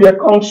through their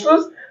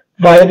councillors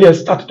via their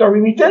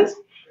statutory meetings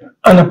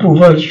and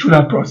approvals through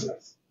that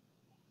process.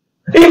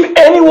 If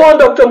anyone,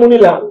 Dr.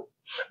 Moonilal,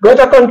 got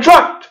a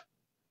contract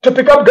to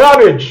pick up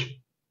garbage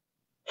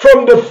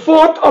from the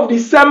 4th of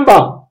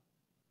December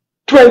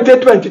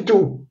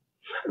 2022.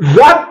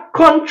 That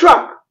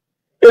contract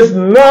is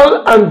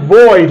null and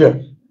void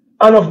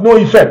and of no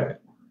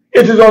effect.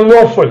 It is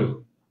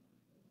unlawful.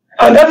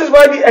 And that is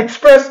why the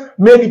Express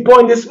made the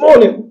point this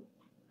morning,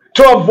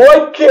 to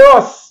avoid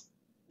chaos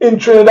in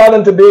Trinidad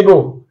and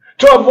Tobago,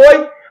 to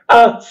avoid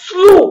a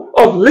slew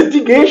of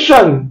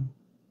litigation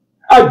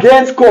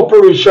against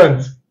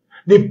corporations.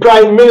 The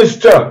Prime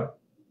Minister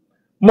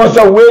must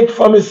awake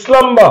from his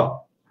slumber,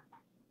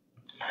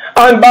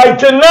 and by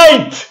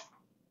tonight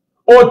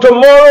or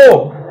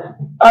tomorrow,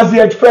 as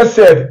the Express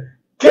said,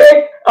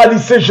 take a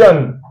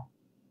decision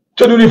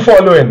to do the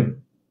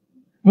following.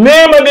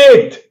 Name a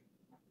date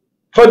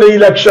for the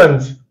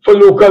elections, for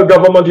local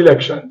government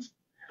elections.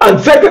 And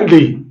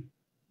secondly,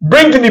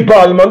 bring to the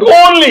Parliament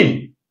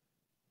only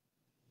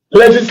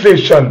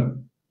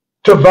legislation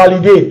to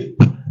validate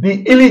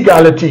the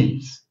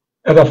illegalities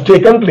that have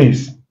taken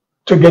place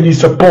to get the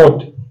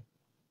support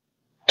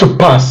to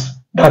pass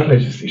that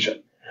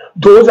legislation.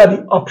 Those are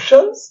the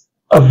options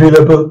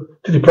available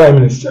to the Prime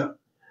Minister.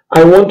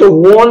 I want to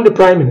warn the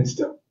Prime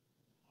Minister,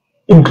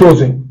 in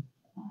closing,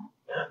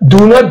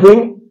 do not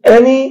bring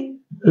any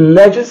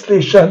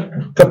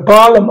legislation to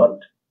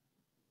Parliament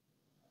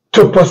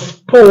to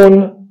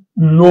postpone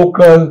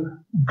local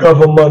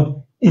government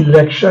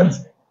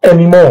elections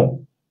anymore.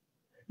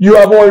 You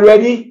have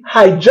already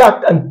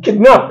hijacked and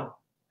kidnapped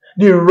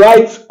the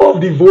rights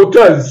of the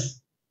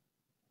voters.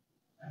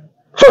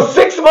 For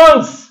 6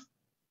 months,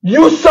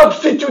 you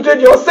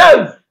substituted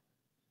yourself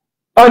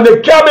and the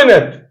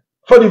cabinet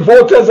for the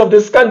voters of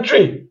this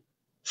country.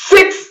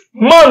 6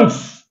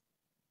 months.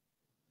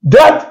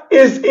 That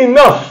is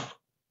enough.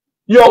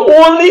 Your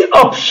only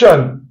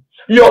option,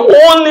 your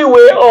only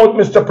way out,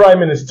 Mr. Prime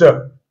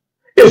Minister,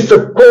 is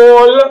to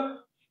call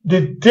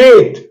the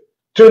date,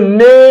 to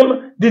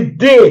name the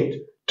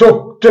date,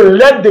 to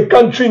let the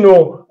country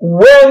know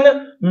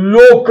when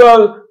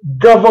local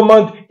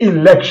government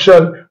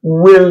election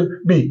will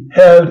be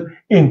held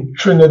in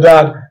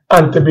Trinidad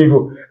and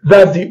Tobago.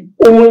 That's the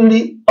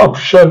only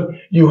option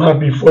you have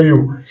before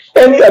you.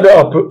 Any other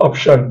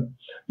option,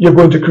 you're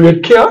going to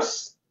create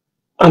chaos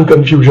and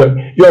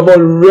confusion. You have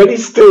already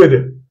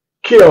stirred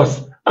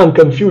chaos and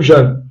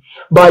confusion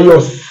by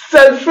your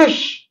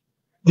selfish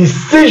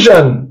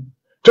decision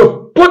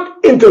to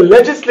put into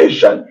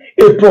legislation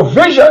a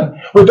provision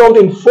without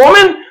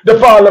informing the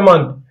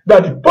Parliament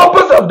that the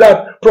purpose of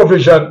that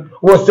provision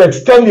was to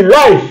extend the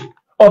life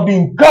of the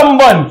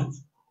incumbent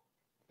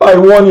by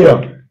 1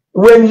 year,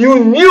 when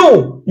you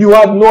knew you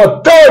had no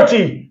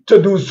authority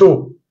to do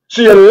so.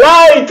 So you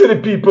lied to the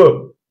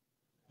people,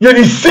 you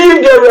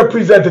deceived their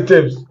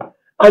representatives,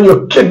 and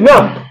you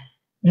kidnapped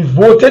the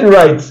voting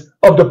rights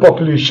of the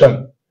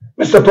population.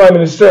 Mr. Prime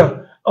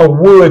Minister, a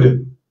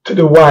word to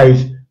the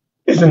wise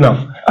is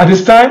enough. At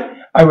this time,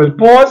 I will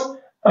pause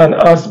and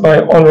ask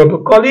my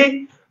honorable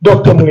colleague,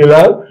 Dr.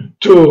 Moonilal,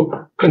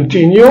 to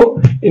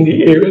continue in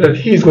the area that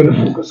he's going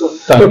to focus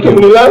on. Dr.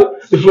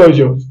 Moonilal, the floor is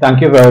yours.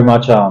 Thank you very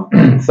much,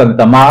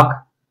 Senator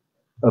Mark,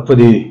 for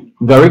the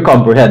very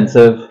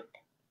comprehensive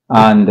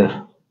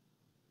and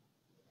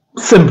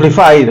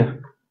simplified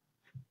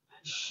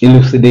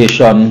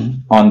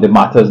elucidation on the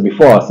matters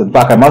before us. In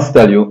fact, I must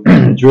tell you,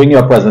 during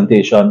your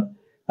presentation,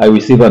 I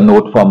received a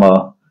note from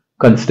a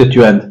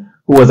constituent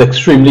who was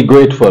extremely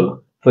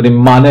grateful for the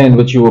manner in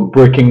which you were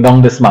breaking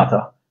down this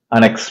matter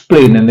and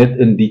explaining it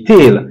in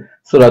detail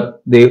so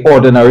that the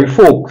ordinary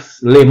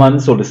folks, laymen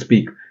so to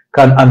speak,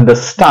 can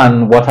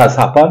understand what has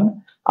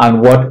happened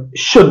and what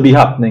should be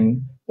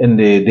happening in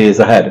the days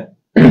ahead.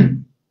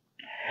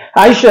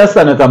 I share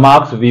Senator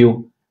Mark's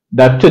view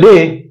that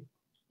today,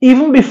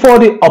 even before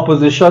the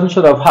opposition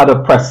should have had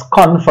a press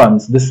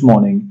conference this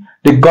morning,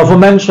 the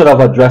government should have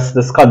addressed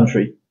this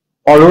country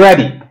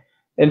already.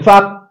 In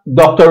fact,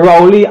 Dr.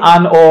 Rowley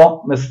and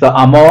or Mr.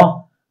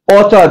 Amor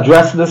ought to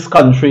address this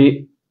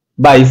country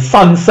by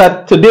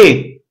sunset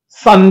today,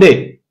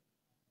 Sunday.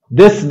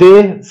 This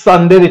day,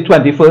 Sunday the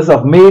 21st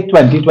of May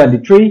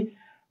 2023,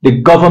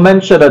 the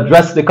government should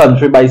address the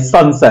country by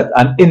sunset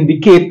and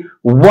indicate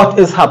what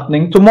is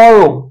happening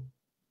tomorrow.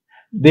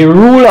 The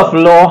rule of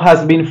law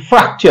has been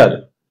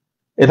fractured.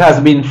 It has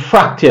been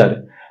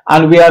fractured,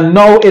 and we are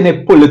now in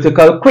a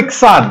political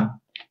quicksand.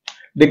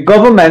 The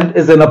government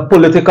is in a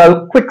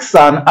political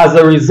quicksand as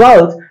a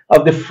result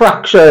of the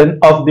fracturing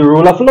of the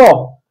rule of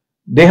law.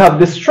 They have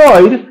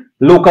destroyed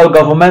local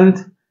government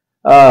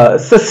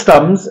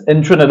systems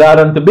in Trinidad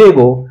and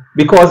Tobago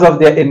because of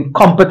their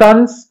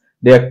incompetence,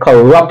 their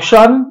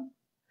corruption,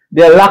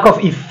 their lack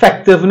of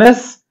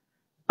effectiveness,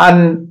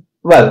 and,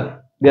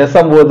 well, there are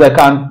some words I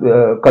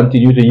can't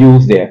continue to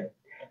use there.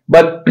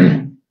 But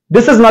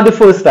this is not the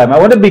first time. I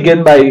want to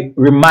begin by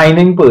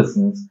reminding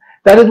persons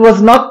that it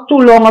was not too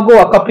long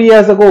ago, a couple of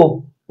years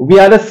ago, we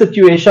had a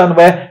situation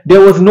where there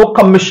was no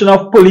commissioner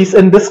of police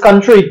in this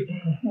country.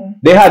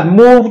 They had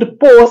moved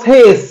post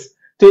haste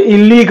to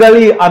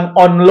illegally and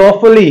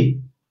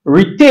unlawfully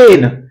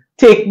retain,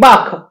 take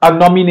back a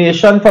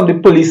nomination from the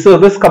Police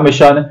Service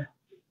Commission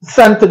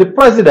sent to the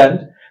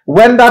President,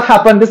 when that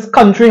happened, this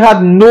country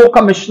had no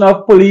commissioner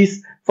of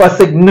police for a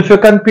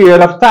significant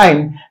period of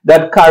time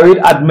that carried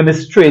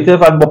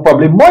administrative and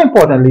probably more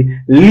importantly,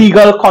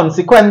 legal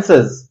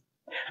consequences.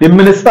 The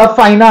Minister of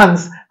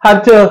Finance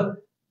had to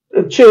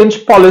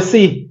change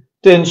policy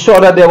to ensure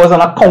that there was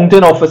an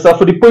accounting officer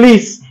for the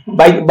police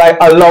by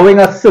allowing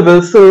a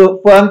civil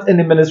servant in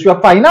the Ministry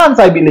of Finance,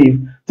 I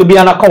believe, to be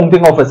an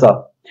accounting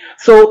officer.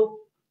 So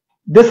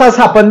this has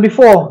happened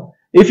before.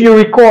 If you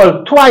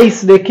recall,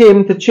 twice they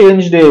came to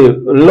change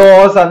the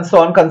laws and so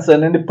on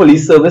concerning the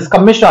Police Service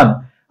Commission,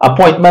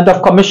 appointment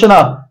of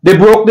commissioner. They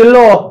broke the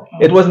law.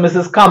 It was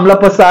Mrs. Kamla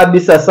Prasad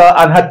Bisesa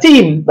and her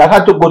team that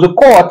had to go to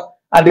court,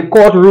 and the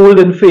court ruled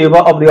in favor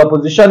of the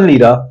opposition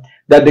leader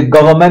that the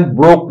government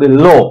broke the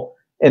law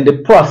in the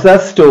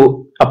process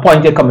to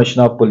appoint a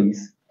commissioner of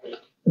police.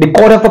 The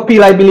Court of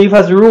Appeal, I believe,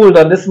 has ruled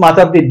on this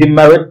matter of the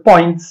demerit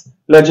points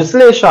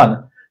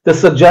legislation to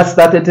suggest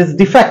that it is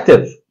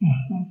defective.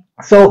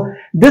 So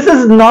this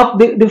is not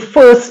the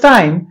first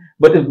time,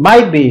 but it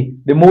might be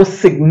the most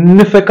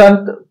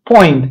significant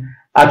point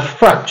at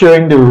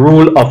fracturing the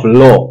rule of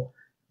law,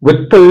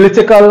 with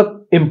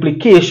political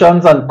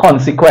implications and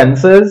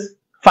consequences,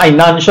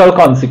 financial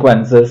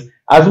consequences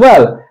as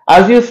well.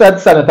 As you said,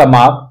 Senator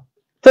Mark,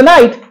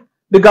 tonight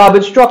the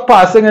garbage truck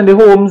passing in the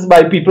homes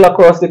by people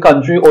across the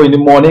country, or in the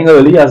morning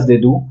early as they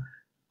do,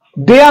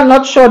 they are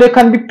not sure they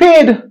can be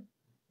paid.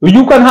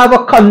 You can have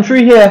a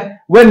country here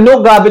where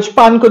no garbage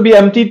pan could be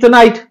emptied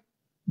tonight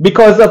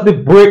because of the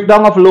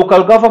breakdown of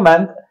local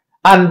government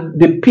and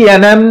the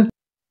PNM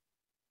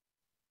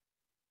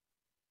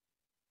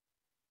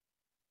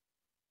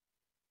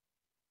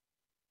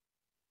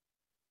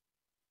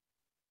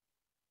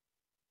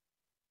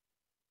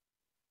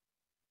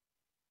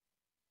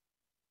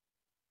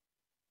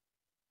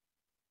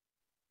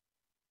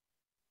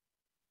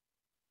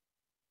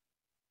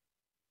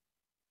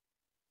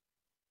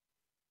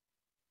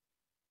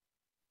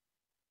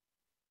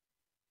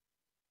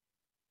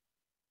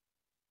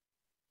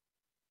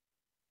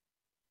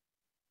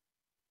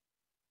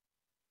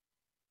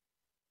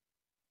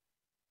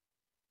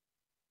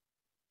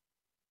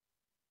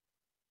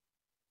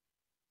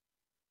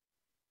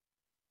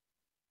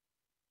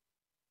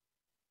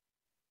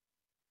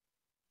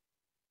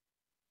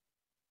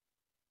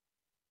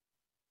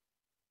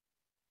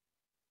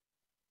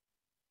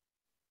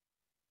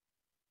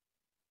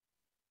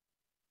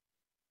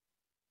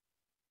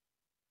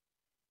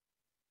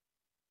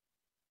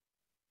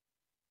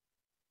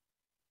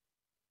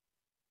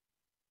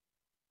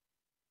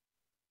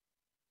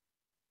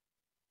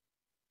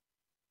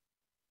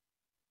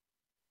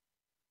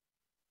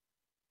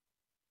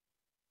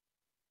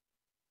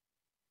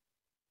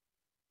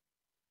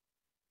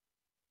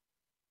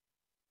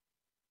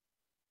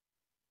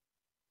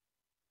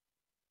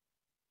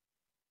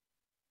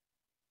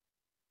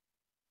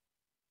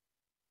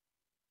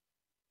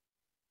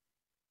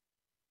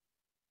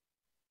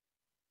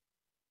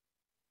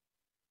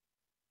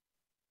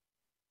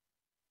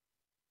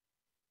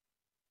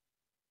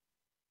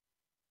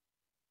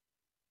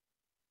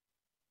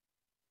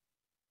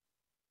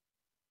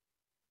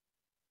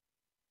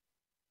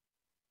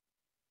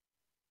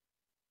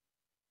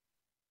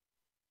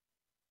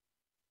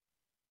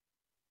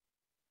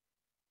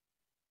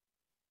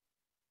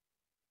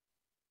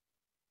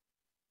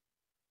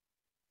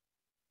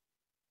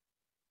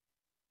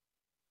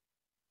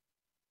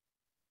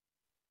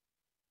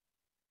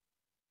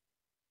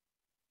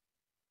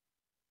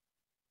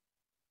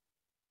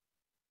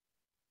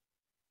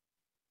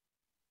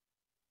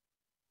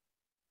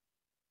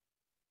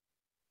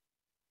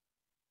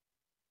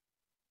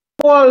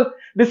all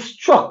the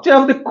structure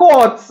of the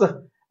courts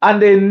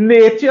and the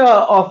nature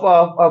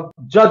of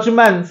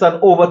judgments and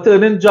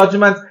overturning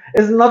judgments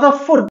is not a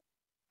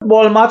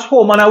football match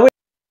home and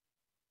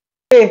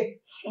away.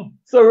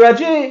 So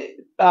Reggie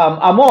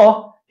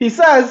Amor, he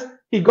says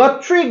he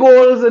got 3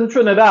 goals in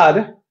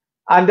Trinidad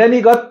and then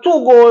he got 2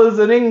 goals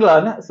in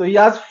England, so he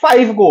has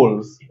 5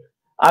 goals.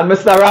 And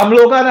Mr.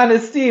 Ramlogan and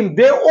his team,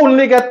 they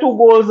only get 2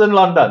 goals in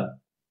London.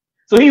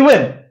 So he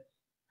win.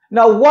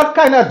 Now what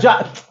kind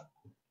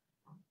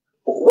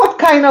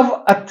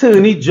of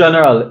attorney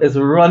general is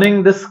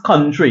running this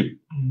country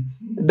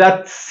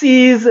that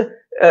sees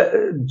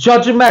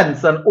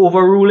judgments and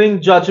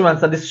overruling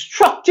judgments and the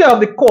structure of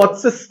the court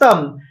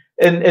system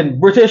in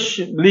British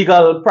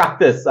legal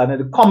practice and in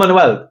the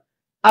Commonwealth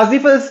as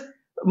if it's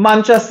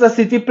Manchester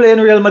City playing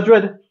Real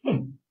Madrid,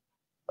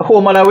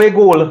 home and away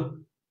goal?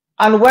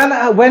 And when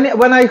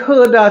I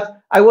heard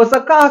that, I was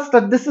aghast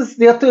that this is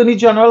the attorney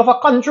general of a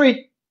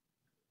country.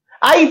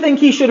 I think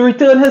he should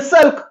return his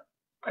silk.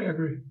 I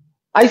agree.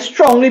 I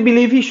strongly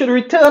believe he should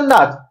return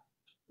that,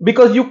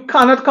 because you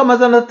cannot come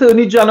as an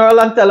attorney general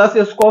and tell us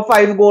you score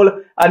 5 goals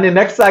and the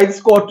next side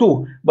score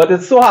 2, but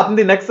it so happened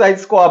the next side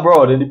score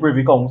abroad in the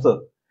Privy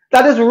Council.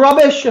 That is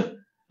rubbish.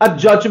 A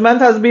judgment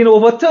has been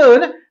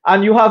overturned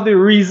and you have the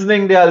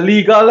reasoning, there are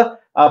legal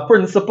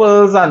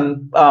principles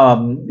and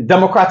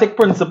democratic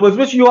principles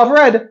which you have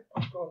read.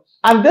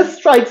 And this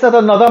strikes at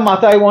another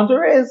matter I want to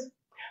raise.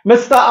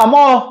 Mr.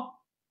 Amor,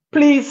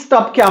 please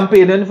stop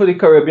campaigning for the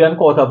Caribbean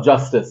Court of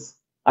Justice.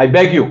 I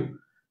beg you.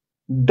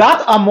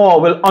 That amour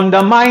will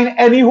undermine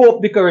any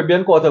hope the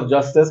Caribbean Court of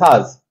Justice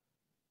has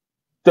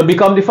to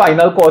become the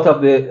final court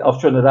of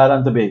Trinidad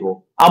and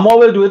Tobago. Amour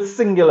will do it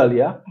singularly,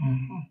 yeah?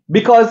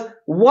 Because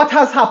what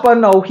has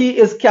happened now, he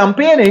is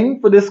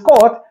campaigning for this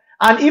court,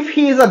 and if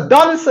he is a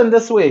dunce in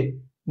this way,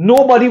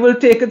 nobody will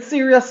take it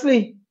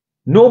seriously.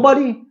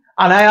 Nobody.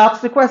 And I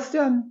ask the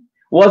question,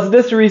 was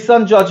this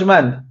recent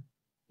judgment,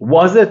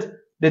 was it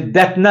the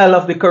death knell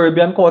of the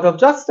Caribbean Court of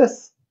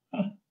Justice?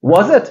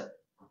 Was it?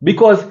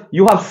 Because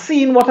you have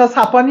seen what has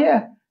happened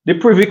here. The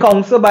Privy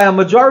Council, by a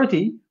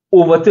majority,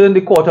 overturned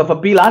the Court of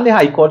Appeal and the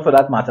High Court for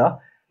that matter,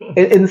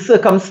 in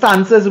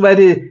circumstances where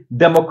the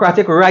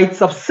democratic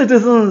rights of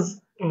citizens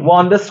were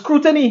under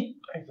scrutiny.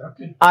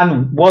 Exactly.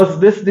 And was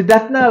this the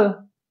death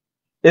knell?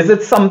 Is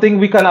it something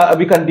we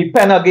can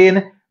depend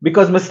again?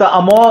 Because Mr.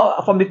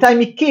 Amour, from the time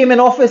he came in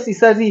office, he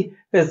says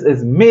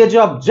his major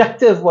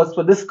objective was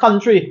for this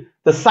country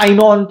to sign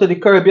on to the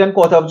Caribbean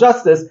Court of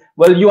Justice.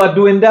 Well, you are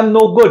doing them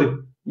no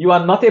good. You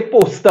are not a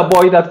poster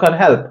boy that can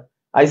help.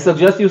 I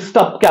suggest you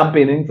stop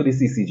campaigning for the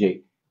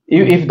CCJ,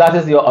 if that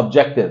is your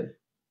objective.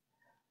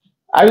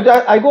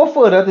 I go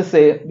further to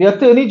say the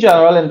Attorney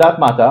General in that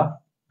matter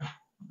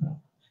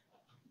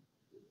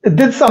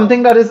did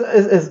something that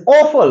is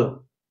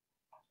awful,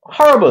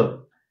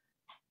 horrible.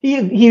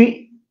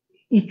 He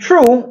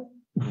threw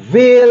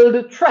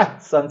veiled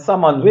threats, and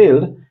some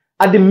unveiled,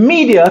 at the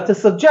media to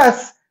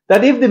suggest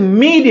that if the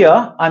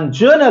media and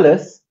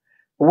journalists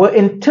were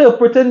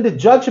interpreting the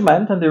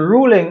judgment and the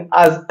ruling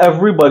as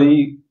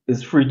everybody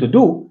is free to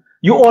do,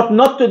 you ought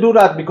not to do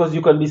that because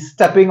you can be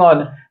stepping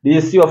on the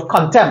issue of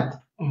contempt.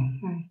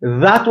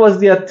 That was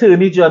the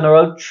Attorney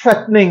General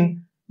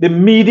threatening the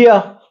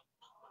media,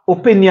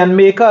 opinion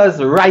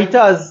makers,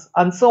 writers,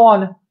 and so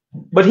on.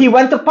 But he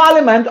went to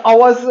Parliament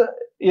hours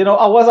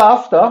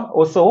after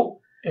or so,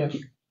 Yes.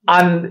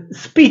 and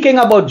speaking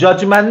about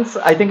judgments,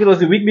 I think it was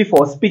the week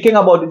before, speaking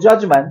about the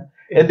judgment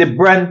in the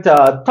Brent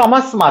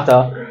Thomas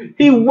matter,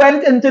 he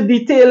went into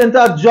detail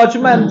into a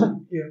judgment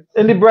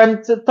in the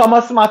Brent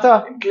Thomas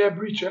matter. Clear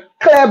breach.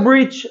 Clear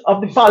breach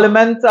of the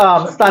Parliament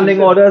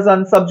standing orders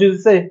and sub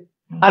judice.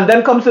 And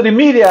then comes to the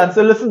media and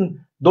say,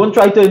 listen, don't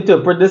try to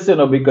interpret this,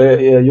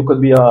 because you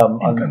could be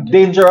on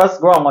dangerous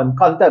ground,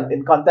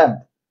 in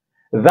contempt.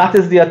 That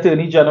is the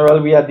Attorney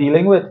General we are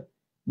dealing with.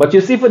 But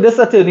you see, for this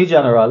Attorney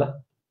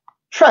General,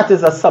 threat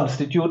is a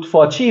substitute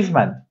for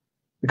achievement,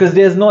 because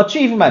there is no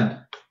achievement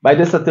by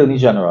this Attorney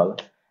General.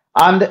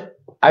 And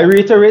I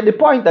reiterate the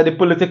point that the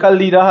political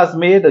leader has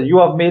made, that you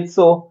have made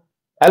so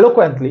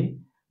eloquently,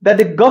 that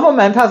the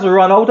government has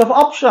run out of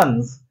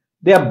options.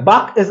 Their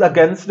back is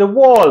against the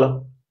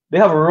wall. They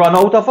have run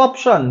out of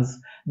options.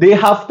 They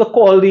have to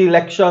call the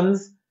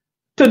elections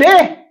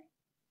today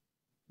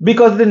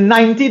because the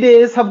 90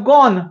 days have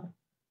gone.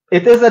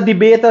 It is a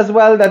debate as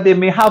well that they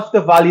may have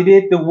to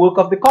validate the work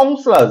of the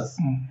councillors.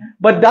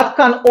 But that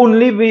can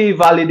only be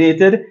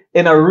validated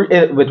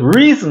with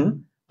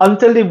reason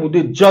until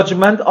the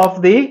judgment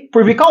of the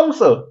Privy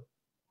Council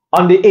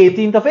on the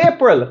 18th of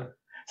April.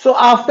 So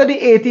after the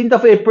 18th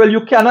of April,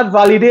 you cannot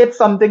validate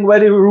something where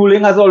the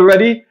ruling has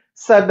already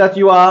said that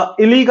you are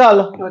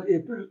illegal. Not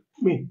April,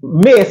 May.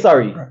 May,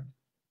 sorry. Right.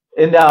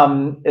 In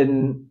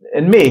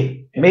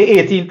May. Yes. May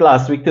 18th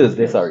last week,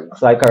 Thursday, yes. Sorry.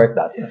 So I correct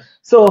that. Yes.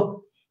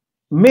 So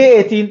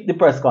May 18th, the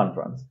press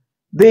conference.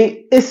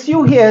 The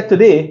issue here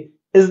today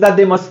is that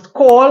they must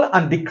call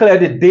and declare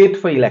the date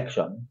for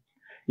election.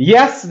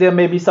 Yes, there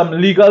may be some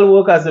legal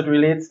work as it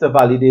relates to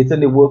validating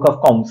the work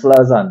of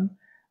councillors and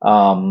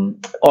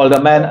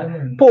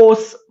aldermen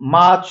post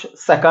March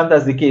 2nd,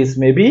 as the case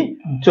may be,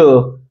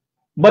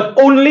 but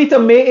only to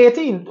May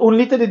 18th,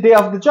 only to the day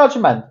of the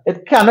judgment.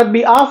 It cannot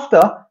be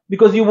after,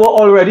 because you were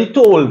already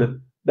told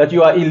that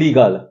you are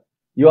illegal.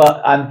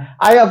 And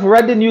I have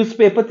read the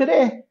newspaper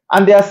today,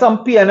 and there are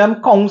some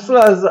PNM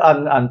councillors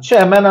and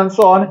chairmen and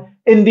so on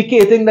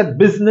indicating that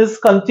business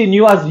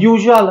continue as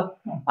usual,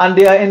 and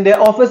they are in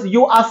their office.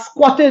 You are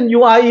squatting,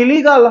 you are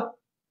illegal.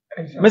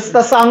 Exactly.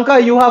 Mr. Sanka,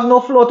 you have no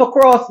floor to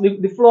cross.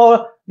 The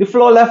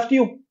floor left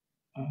you.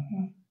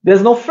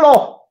 There's no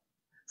floor.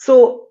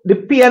 So the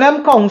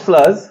PNM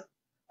councillors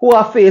who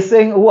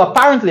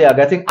apparently are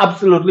getting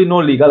absolutely no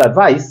legal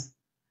advice,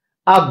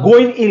 are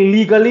going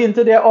illegally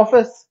into their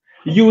office,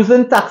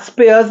 using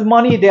taxpayers'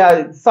 money.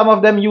 Some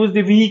of them use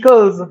the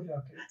vehicles.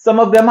 Some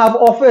of them have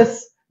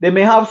office. They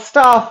may have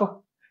staff.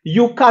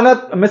 You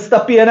cannot,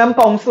 Mr. PNM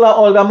councillor,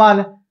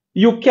 alderman,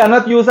 you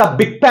cannot use a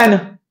big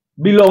pen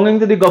belonging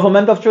to the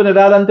government of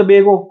Trinidad and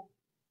Tobago.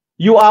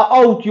 You are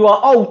out. You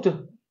are out.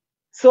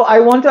 So I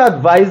want to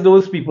advise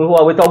those people who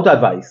are without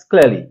advice,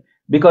 clearly,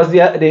 because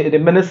the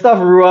Minister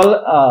of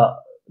Rural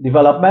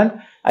Development,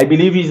 I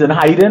believe he's in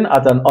hiding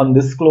at an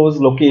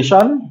undisclosed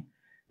location.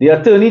 The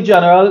Attorney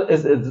General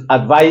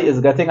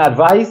is getting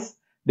advice.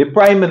 The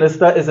Prime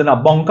Minister is in a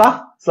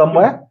bunker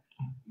somewhere,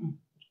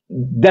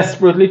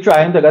 desperately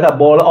trying to get a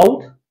ball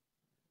out.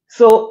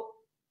 So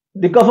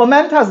the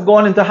government has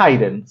gone into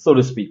hiding, so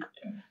to speak.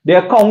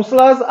 Their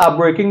councillors are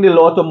breaking the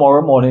law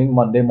tomorrow morning,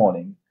 Monday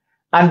morning.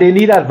 and they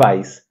need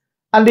advice.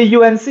 And the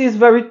UNC is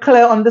very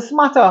clear on this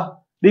matter.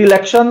 The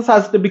elections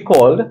has to be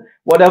called.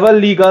 Whatever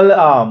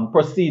legal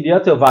procedure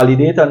to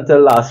validate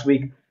until last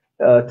week,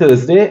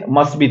 Thursday,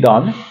 must be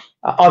done.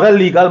 Other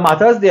legal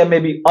matters, there may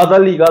be other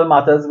legal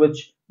matters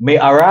which may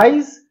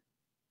arise.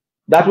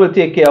 That will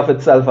take care of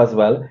itself as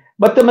well.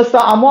 But to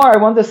Mr. Amor, I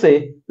want to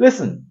say,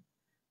 listen,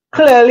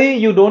 clearly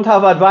you don't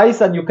have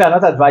advice and you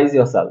cannot advise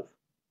yourself.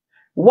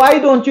 Why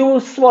don't you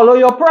swallow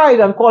your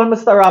pride and call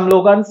Mr. Ram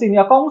Logan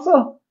senior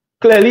counsel?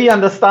 Clearly he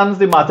understands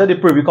the matter. The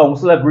Privy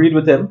Council agreed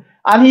with him.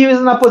 And he is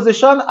in a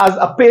position as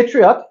a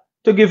patriot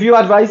to give you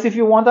advice if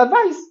you want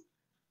advice.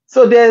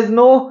 So there is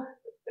no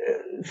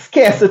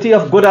scarcity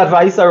of good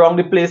advice around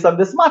the place on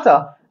this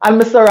matter. And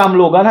Mr. Ram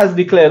Logan has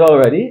declared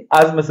already,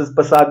 as Mrs.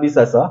 Prasad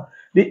Bisesa,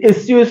 the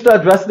issue is to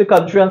address the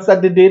country and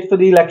set the date for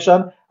the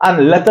election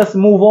and let us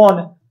move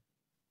on.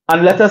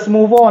 And let us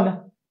move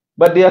on.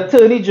 But the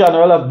Attorney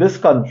General of this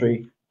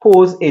country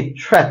pose a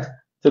threat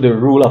to the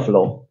rule of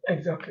law.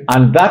 Exactly.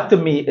 And that to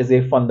me is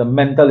a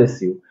fundamental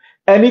issue.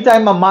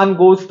 Anytime a man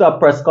goes to a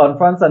press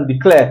conference and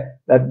declare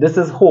that this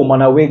is home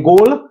and away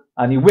goal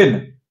and he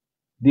win,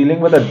 dealing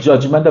with a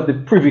judgment of the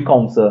Privy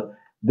Council,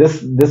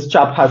 this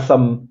chap has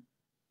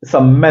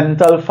some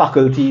mental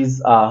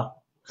faculties are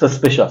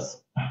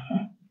suspicious.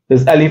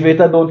 His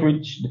elevator don't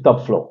reach the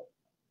top floor.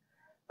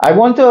 I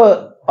want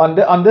to,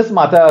 on this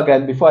matter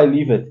again, before I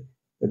leave it,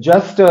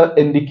 just to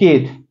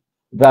indicate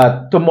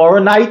that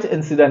tomorrow night,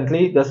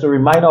 incidentally, just to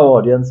remind our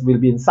audience, we'll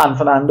be in San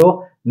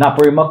Fernando,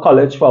 Naparima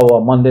College for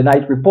our Monday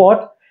night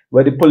report,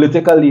 where the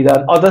political leader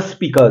and other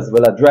speakers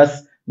will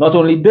address not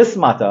only this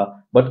matter,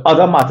 but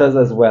other matters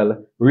as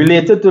well,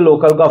 related to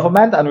local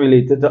government and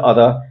related to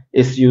other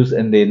issues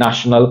in the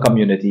national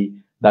community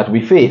that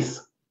we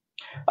face.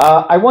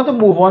 I want to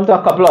move on to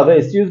a couple other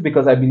issues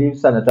because I believe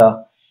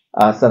Senator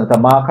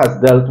Mark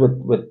has dealt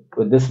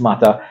with this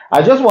matter.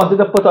 I just wanted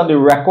to put on the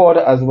record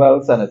as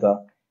well, Senator,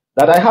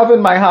 that I have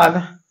in my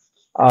hand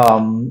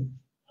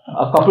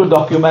a couple of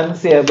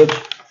documents here which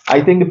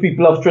I think the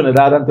people of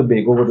Trinidad and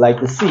Tobago would like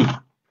to see.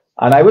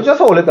 And I will just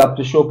hold it up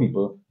to show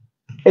people.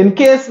 In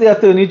case the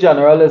Attorney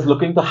General is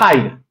looking to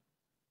hide,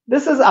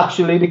 this is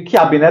actually the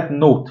cabinet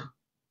note.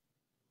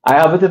 I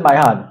have it in my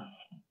hand.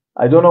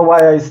 I don't know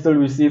why I still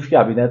receive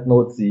cabinet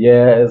notes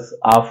years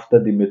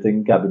after the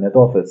meeting cabinet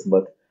office,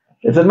 but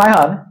it's in my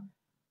hand.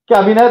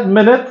 Cabinet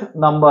minute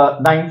number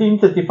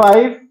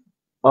 1935,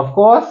 of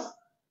course.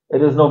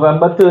 It is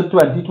November 3rd,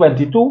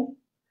 2022.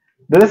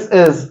 This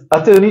is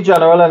Attorney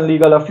General and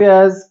Legal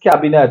Affairs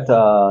Cabinet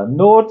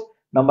note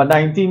number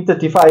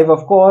 1935,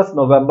 of course,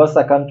 November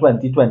 2nd,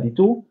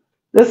 2022.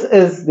 This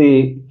is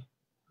the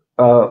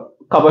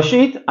cover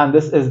sheet and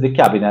this is the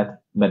cabinet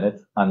minute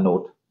and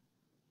note.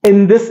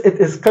 In this, it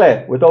is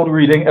clear, without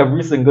reading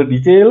every single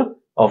detail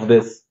of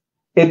this,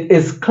 it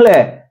is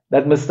clear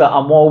that Mr.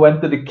 Amor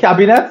went to the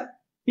cabinet.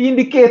 He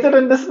indicated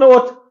in this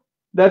note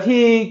that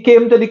he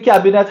came to the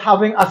cabinet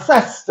having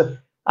assessed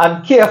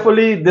and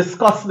carefully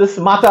discussed this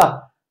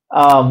matter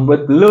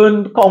with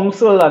learned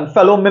counsel and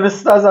fellow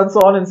ministers and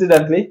so on,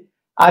 incidentally.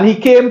 And he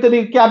came to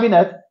the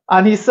cabinet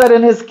and he said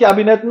in his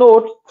cabinet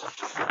note,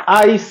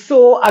 I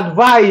so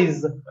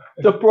advise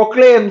to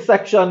proclaim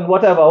section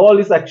whatever, all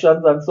the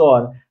sections and so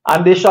on,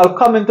 and they shall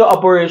come into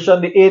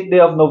operation the 8th day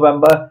of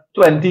November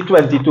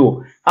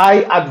 2022.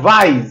 I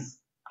advise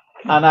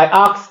and I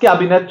ask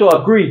cabinet to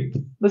agree.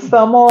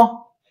 Mr. Amor,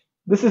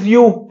 this is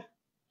you.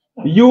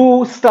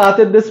 You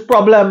started this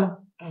problem,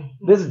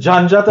 this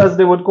janjat as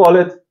they would call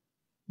it,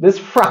 this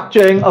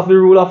fracturing of the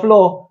rule of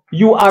law.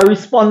 You are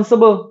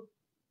responsible.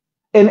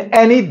 In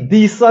any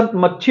decent,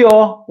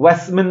 mature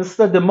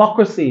Westminster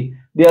democracy,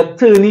 the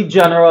Attorney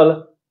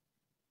General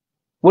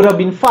would have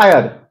been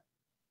fired.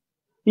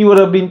 He would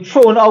have been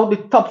thrown out the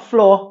top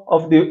floor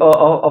of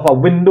a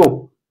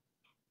window.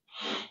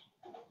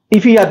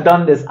 If he had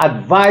done this,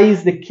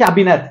 advised the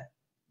cabinet.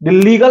 The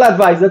legal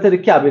advisor to the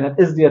cabinet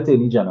is the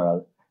Attorney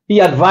General. He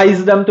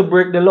advised them to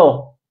break the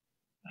law.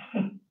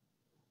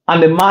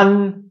 And the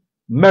man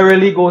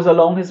merrily goes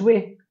along his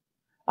way.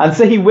 And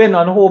so he win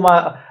on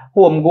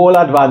home goal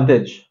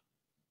advantage.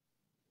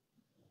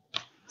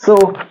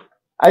 So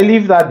I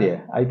leave that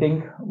there. I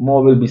think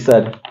more will be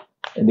said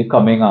in the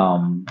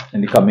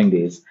coming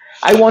days.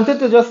 I wanted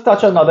to just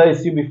touch another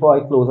issue before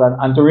I close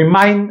and to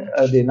remind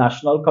the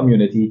national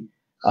community,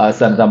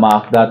 Senator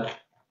Mark, that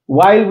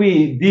while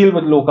we deal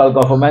with local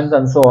government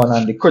and so on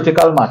and the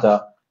critical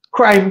matter,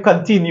 crime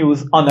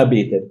continues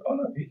unabated.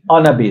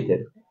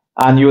 Unabated.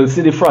 And you will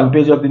see the front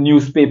page of the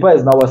newspaper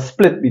is now a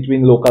split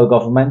between local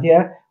government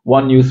here.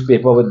 One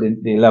newspaper with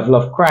the level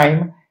of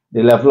crime,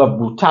 the level of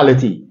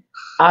brutality.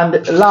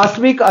 And last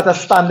week at a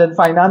Standing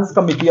Finance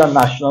Committee on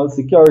National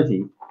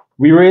Security,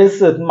 we raised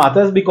certain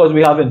matters because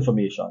we have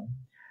information.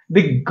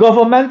 The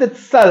government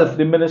itself,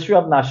 the Ministry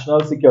of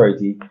National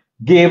Security,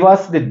 gave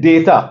us the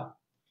data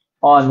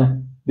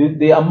on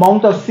the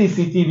amount of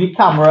CCTV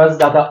cameras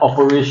that are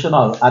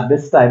operational at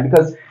this time,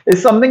 because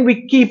it's something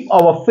we keep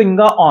our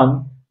finger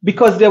on,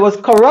 because there was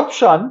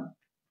corruption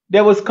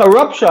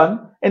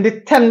in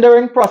the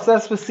tendering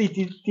process for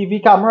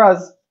CCTV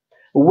cameras.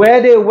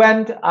 where they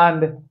went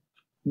and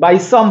by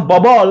some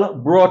bubble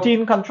brought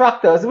in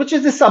contractors, which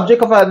is the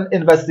subject of an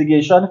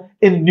investigation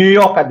in New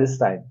York at this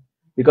time,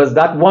 because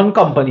that one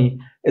company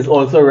is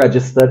also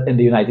registered in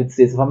the United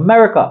States of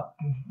America.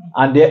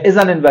 And there is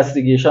an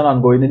investigation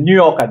ongoing in New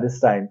York at this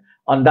time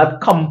on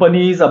that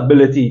company's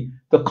ability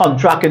to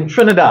contract in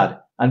Trinidad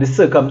and the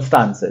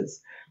circumstances.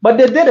 But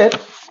they did it.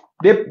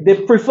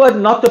 They preferred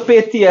not to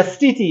pay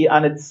TSTT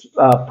and its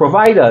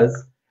providers.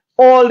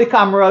 All the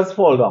cameras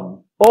fall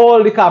down.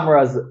 All the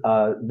cameras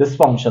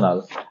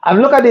dysfunctional. And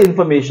look at the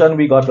information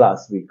we got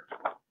last week.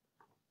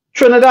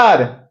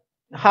 Trinidad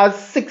has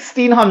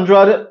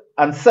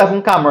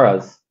 1,607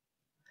 cameras.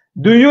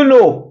 Do you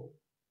know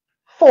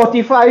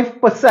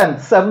 45%,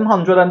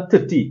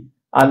 730,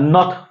 are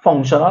not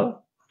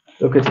functional?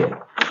 Look at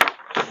here.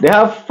 They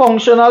have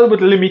functional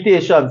with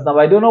limitations. Now,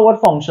 I don't know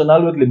what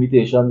functional with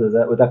limitations is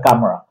with a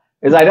camera.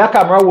 Is either a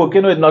camera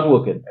working or it's not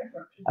working?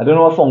 I don't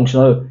know what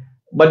functional.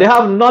 But they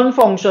have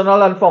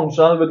non-functional and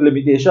functional with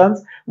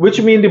limitations, which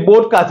mean the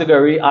both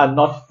category are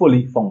not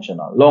fully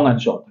functional, long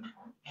and short.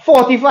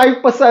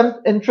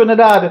 45% in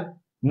Trinidad,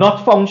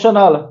 not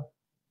functional.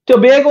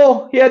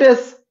 Tobago, hear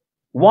this,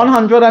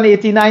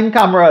 189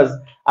 cameras.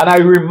 And I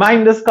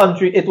remind this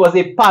country, it was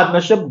a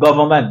partnership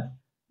government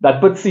that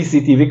put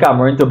CCTV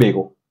camera in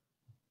Tobago.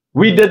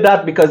 We did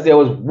that because there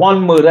was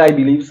one murder, I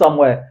believe,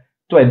 somewhere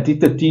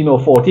 2013 or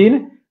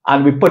 14,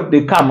 and we put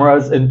the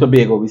cameras in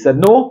Tobago. We said,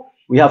 no,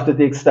 we have to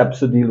take steps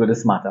to deal with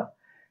this matter.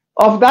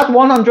 Of that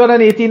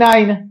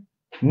 189,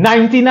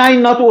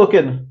 99 not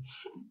working,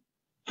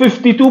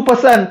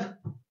 52%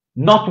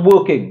 not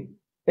working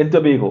in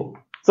Tobago.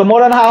 So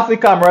more than half the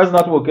cameras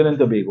not working in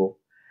Tobago.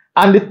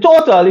 And the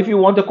total, if you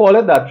want to call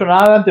it that,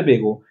 Trinidad and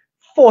Tobago,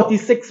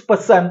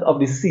 46% of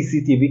the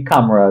CCTV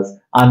cameras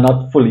are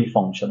not fully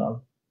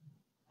functional.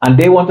 And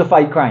they want to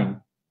fight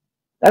crime.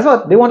 That's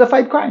what, they want to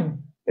fight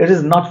crime. It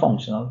is not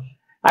functional.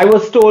 I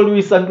was told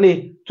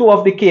recently, 2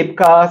 of the Cape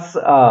Coast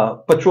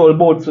patrol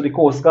boats for the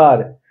Coast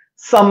Guard,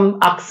 some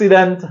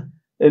accident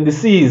in the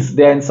seas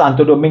there in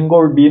Santo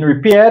Domingo being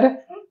repaired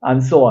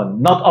and so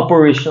on, not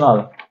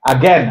operational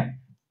again.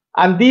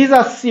 And these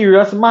are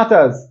serious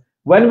matters.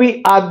 When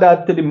we add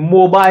that to the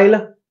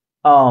mobile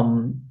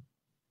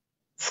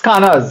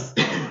scanners,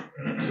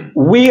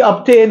 we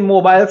obtain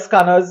mobile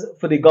scanners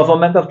for the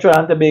government of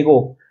Trinidad and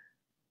Tobago,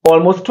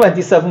 almost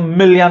 $27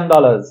 million.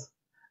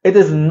 It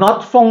is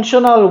not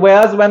functional,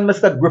 whereas when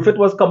Mr. Griffith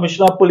was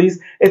Commissioner of Police,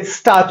 it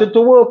started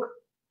to work.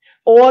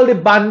 All the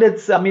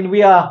bandits, I mean,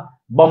 we are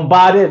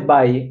bombarded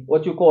by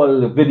what you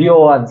call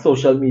video and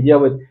social media.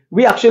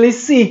 We actually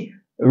see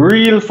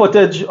real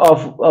footage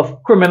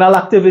of criminal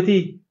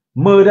activity,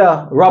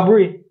 murder,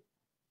 robbery.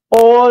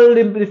 All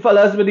the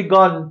fellas with the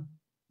gun,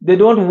 they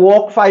don't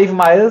walk 5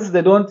 miles.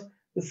 They don't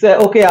say,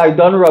 okay, I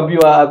done rob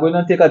you, I'm going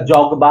to take a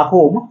jog back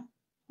home.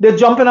 They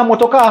jump in a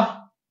motor car.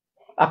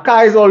 A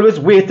car is always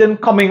waiting,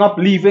 coming up,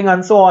 leaving,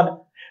 and so on.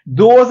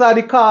 Those are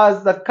the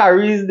cars that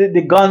carries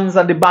the guns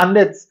and the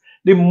bandits.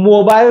 The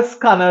mobile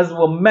scanners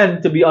were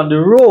meant to be on the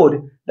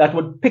road that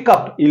would pick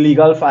up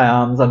illegal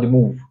firearms on the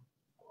move.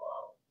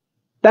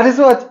 That is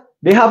what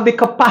they have, the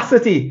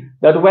capacity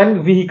that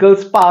when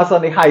vehicles pass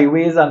on the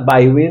highways and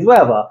byways,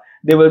 wherever,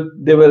 they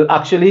will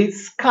actually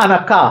scan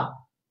a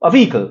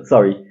vehicle,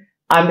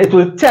 and it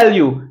will tell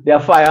you there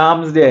are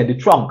firearms there in the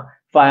trunk,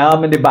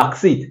 firearm in the back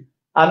seat.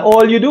 And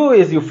all you do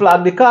is you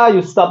flag the car,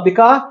 you stop the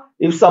car.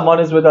 If someone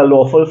is with a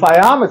lawful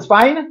firearm, it's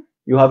fine.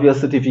 You have your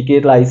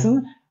certificate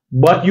license.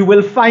 But you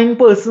will find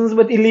persons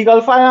with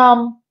illegal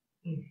firearm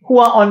who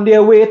are on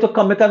their way to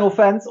commit an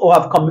offense or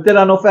have committed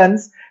an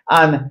offense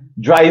and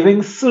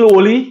driving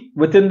slowly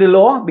within the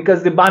law,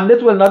 because the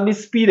bandit will not be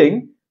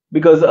speeding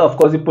because, of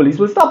course, the police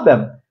will stop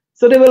them.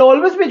 So they will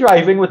always be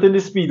driving within the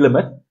speed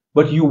limit,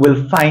 but you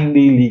will find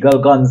the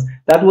illegal guns.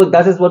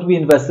 That is what we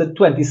invested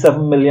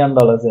 $27 million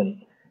in.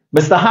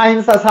 Mr.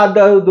 Hines has had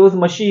those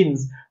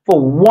machines for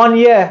 1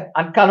 year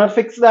and cannot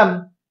fix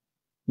them.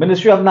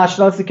 Ministry of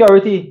National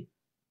Security.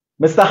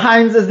 Mr.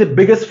 Hines is the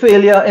biggest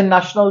failure in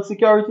national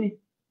security.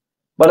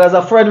 But as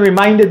a friend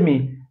reminded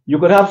me, you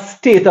could have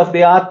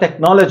state-of-the-art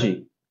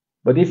technology,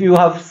 but if you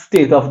have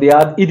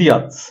state-of-the-art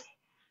idiots,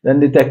 then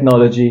the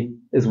technology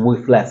is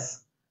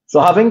worthless.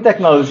 So having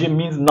technology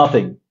means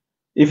nothing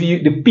if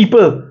the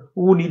people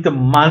who need to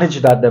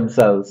manage that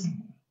themselves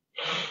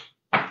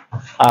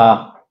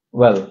are,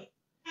 well,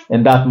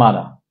 in that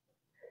manner.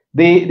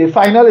 The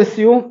final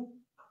issue,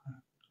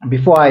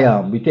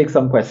 before we take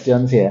some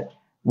questions here,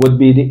 would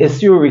be the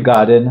issue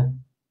regarding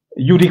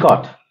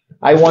UDCOT.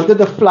 I wanted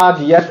to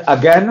flag yet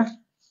again,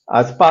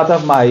 as part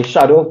of my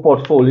shadow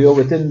portfolio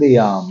within the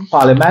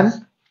Parliament,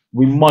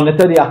 we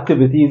monitor the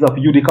activities of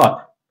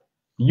UDCOT.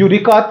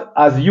 UDCOT,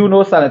 as you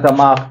know, Senator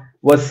Mark,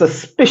 was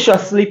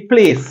suspiciously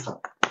placed,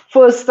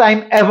 first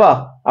time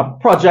ever, a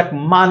project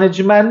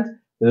management,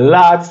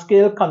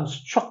 large-scale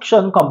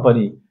construction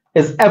company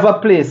is ever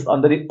placed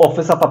under the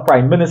office of a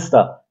prime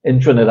minister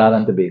in Trinidad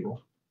and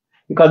Tobago.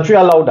 The country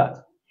allowed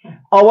that.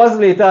 Hours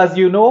later, as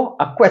you know,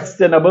 a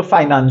questionable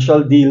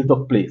financial deal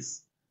took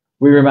place.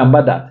 We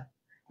remember that.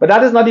 But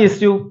that is not the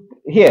issue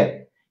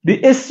here.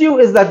 The issue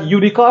is that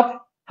Udicott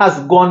has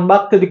gone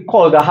back to the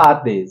Calder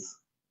Heart days.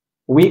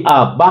 We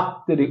are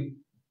back to the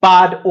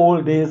bad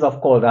old days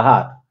of Calder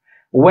Heart,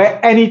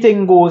 where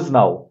anything goes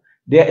now.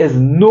 There is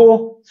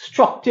no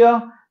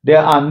structure.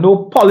 There are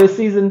no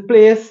policies in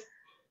place.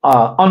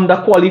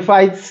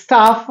 Underqualified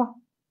staff.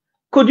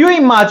 Could you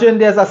imagine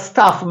there's a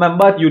staff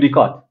member at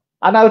Udicott?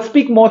 And I'll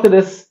speak more to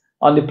this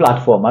on the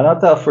platform. I'm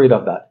not afraid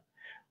of that.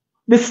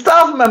 The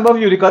staff member of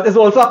Udicott is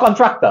also a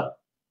contractor.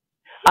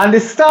 And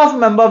the staff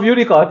member of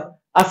Udicott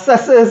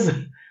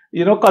assesses,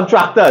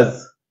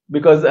 contractors,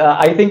 because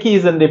I think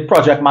he's in the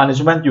project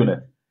management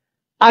unit.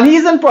 And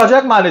he's in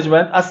project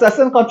management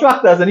assessing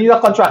contractors, and he's a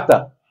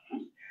contractor.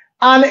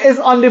 And is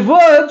on the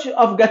verge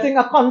of getting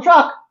a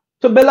contract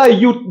to build a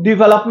youth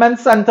development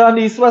center in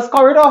the East-West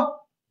Corridor.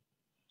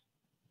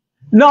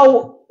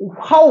 Now,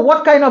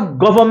 what kind of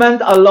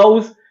government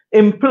allows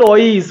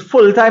employees,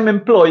 full-time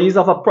employees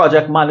of a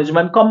project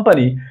management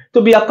company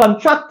to be a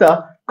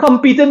contractor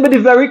competing with the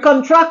very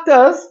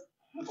contractors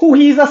who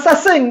he's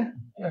assessing?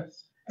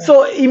 Yes.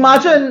 So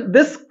imagine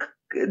this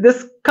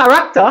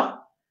character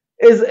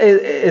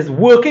is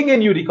working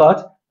in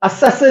Udicott,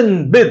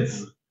 assessing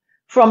bids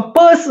from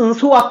persons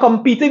who are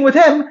competing with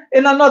him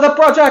in another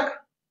project.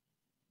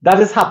 That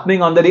is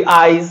happening under the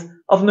eyes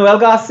of Noel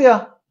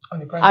Garcia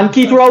and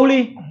Keith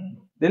Rowley,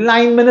 the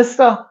line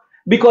minister,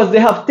 because they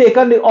have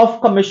taken the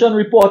off-commission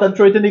report and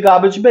thrown it in the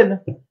garbage bin.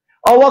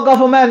 Our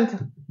government,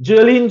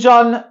 Jerlene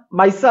John,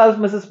 myself,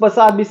 Mrs.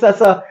 Prasad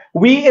Bisesa,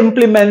 we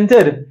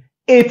implemented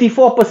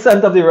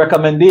 84% of the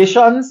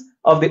recommendations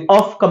of the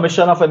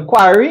off-commission of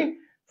inquiry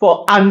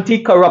for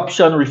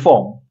anti-corruption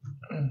reform.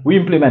 We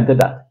implemented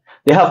that.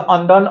 They have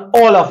undone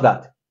all of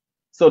that.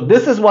 So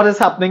this is what is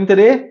happening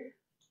today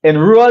in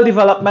rural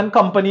development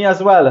company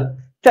as well.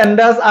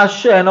 Tenders are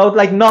sharing out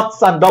like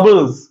nuts and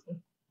doubles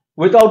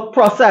without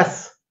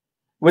process,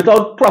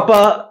 without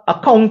proper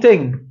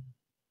accounting,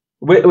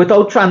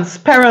 without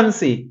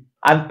transparency,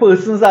 and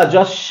persons are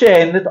just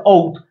sharing it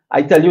out.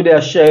 I tell you, they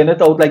are sharing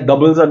it out like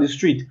doubles on the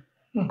street.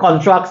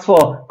 Contracts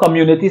for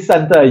community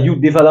center,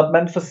 youth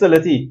development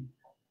facility,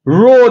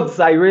 roads.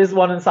 I raised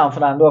one in San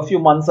Fernando a few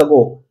months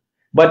ago.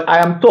 But I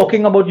am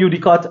talking about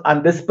Udicott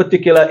and this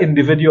particular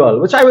individual,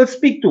 which I will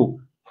speak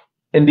to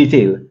in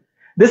detail.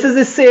 This is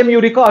the same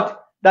Udicott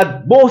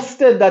that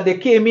boasted that they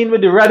came in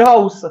with the Red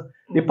House.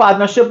 The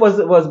partnership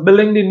was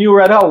building the new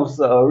Red House,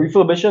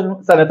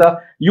 refurbishing,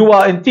 Senator. You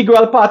were an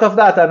integral part of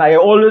that, and I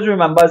always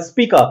remember as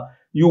Speaker,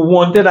 you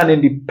wanted an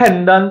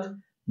independent,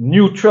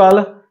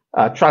 neutral,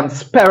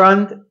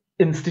 transparent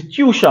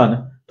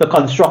institution to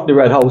construct the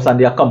Red House and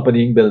the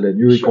accompanying building,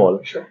 you recall.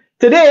 Sure.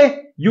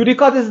 Today,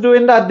 Udicott is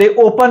doing that. They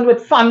opened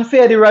with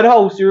fanfare the Red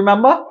House, you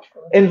remember?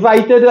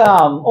 Invited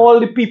all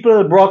the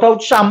people, brought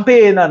out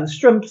champagne and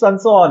shrimps and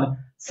so on.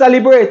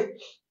 Celebrate.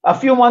 A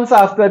few months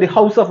after the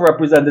House of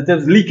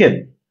Representatives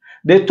leaking,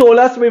 they told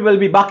us we will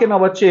be back in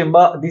our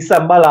chamber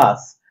December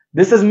last.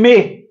 This is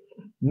May.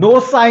 No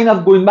sign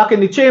of going back in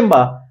the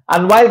chamber.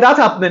 And while that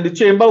happened in the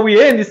chamber,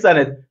 we are in the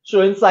Senate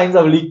showing signs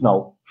of leak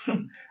now.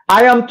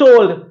 I am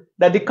told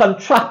that the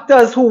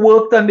contractors who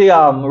worked on the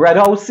Red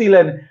House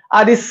ceiling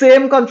are the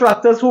same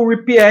contractors who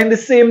repairing the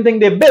same thing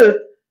they built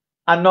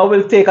and now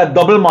will take a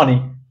double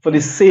money for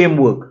the same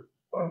work.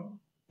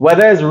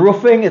 Whether it's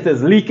roofing, it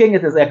is leaking,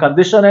 it is air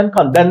conditioning,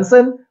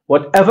 condensing,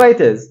 whatever it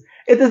is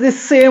the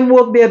same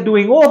work they are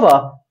doing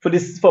over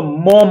for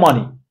more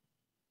money.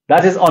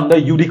 That is under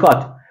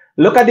Udicott.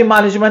 Look at the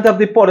management of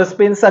the Port of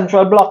Spain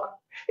Central Block.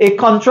 A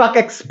contract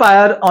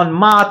expired on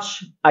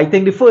March, I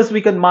think the first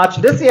week in March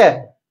this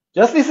year.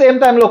 Just the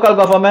same time local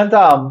government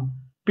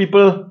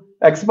people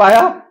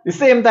expire, the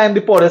same time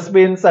the Port of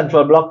Spain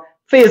Central Block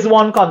Phase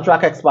 1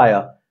 contract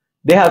expire.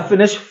 They have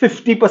finished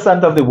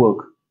 50% of the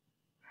work.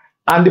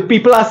 And the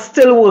people are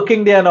still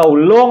working there now,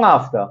 long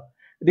after.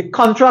 The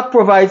contract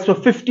provides for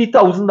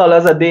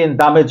 $50,000 a day in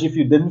damage if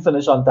you didn't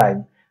finish on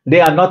time.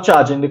 They are not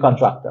charging the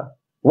contractor.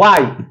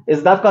 Why?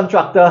 Is that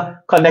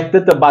contractor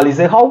connected to Balize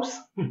House?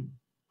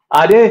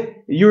 Are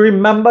they? You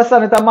remember,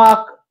 Senator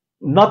Mark,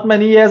 not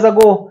many years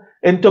ago,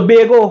 in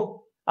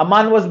Tobago, a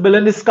man was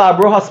building the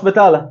Scarborough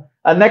Hospital.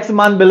 A next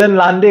man building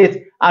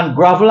Landate, and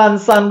Gravel and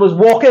Son was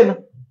walking.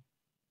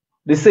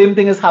 The same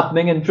thing is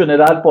happening in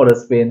Trinidad, Port of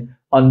Spain,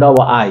 under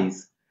our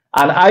eyes.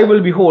 And I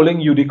will be holding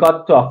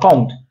Udicott to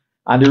account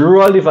and the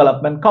Rural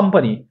Development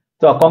Company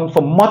to account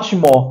for much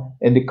more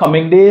in the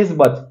coming days.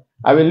 But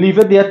I will leave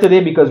it there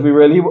today because we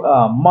really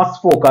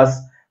must focus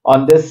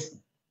on this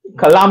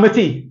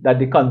calamity that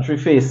the country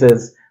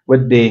faces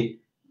with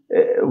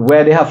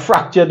where they have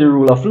fractured the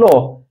rule of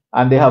law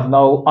and they have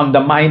now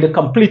undermined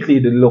completely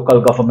the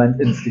local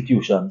government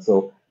institution.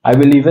 So I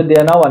will leave it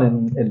there now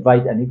and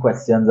invite any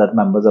questions that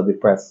members of the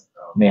press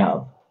may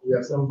have. We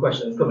have some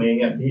questions coming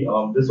in.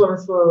 This one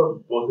is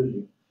for both of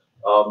you.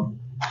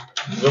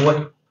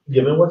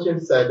 Given what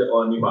you've said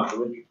on the matter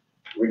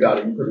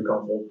regarding Privy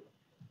Council,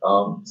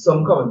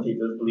 some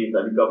commentators believe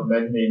that the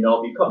government may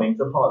now be coming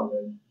to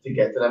Parliament to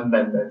get an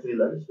amendment to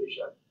the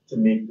legislation to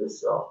make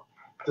this,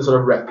 to sort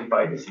of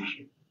rectify this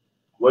issue.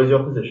 What is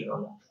your position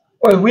on that?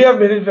 Well, we have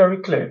made it very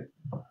clear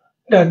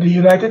that the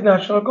United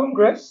National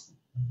Congress,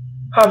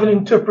 having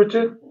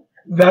interpreted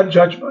that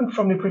judgment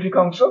from the Privy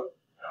Council,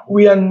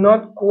 we are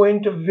not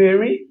going to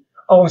vary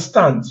our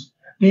stance.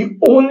 The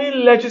only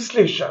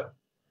legislation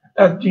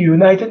that the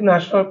United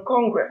National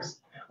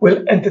Congress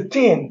will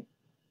entertain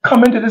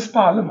coming to this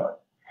Parliament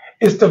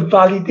is to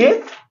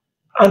validate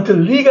and to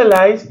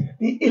legalize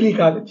the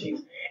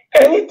illegalities.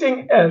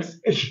 Anything else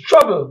is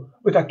trouble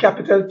with a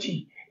capital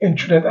T in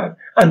Trinidad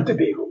and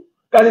Tobago.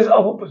 That is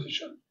our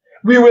position.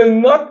 We will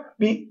not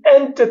be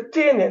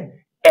entertaining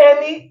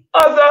any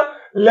other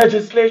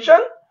legislation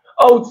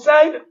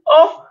outside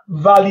of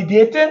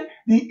validating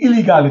the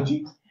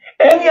illegalities.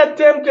 Any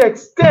attempt to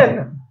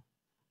extend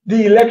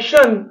the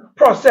election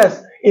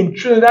process in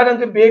Trinidad and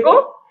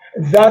Tobago,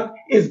 that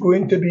is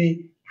going to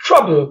be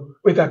trouble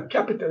with a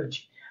capital T.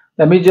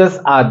 Let me just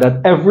add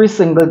that every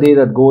single day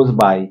that goes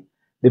by,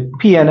 the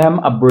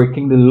PNM are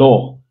breaking the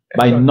law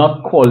by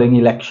not calling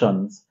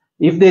elections.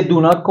 If they do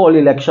not call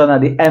election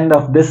at the end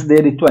of this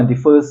day, the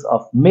 21st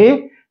of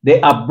May, they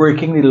are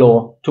breaking the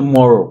law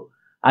tomorrow.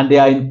 And they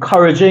are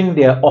encouraging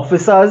their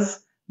officers,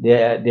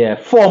 their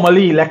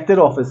formally elected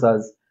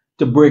officers,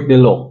 to break the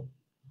law.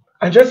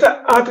 And just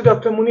to add to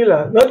Dr.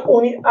 Moonilal, not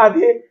only are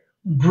they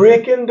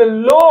breaking the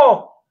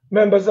law,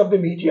 members of the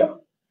media,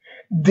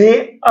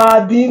 they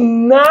are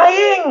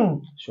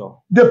denying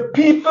the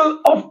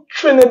people of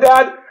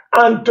Trinidad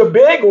and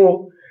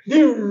Tobago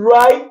the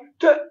right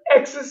to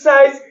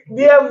exercise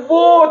their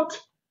vote.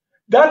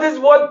 That is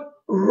what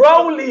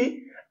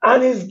Rowley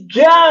and his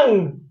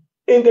gang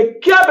in the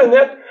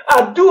cabinet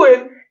are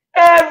doing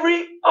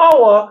every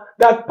hour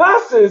that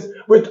passes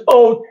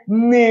without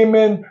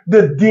naming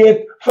the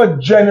date for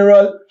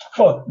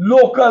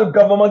local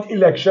government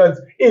elections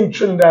in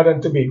Trinidad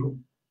and Tobago.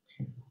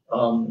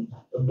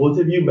 Both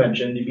of you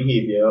mentioned the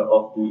behavior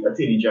of the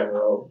Attorney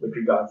General with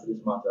regards to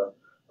this matter.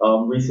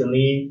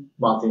 Recently,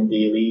 Martin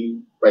Daly,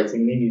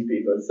 writing in the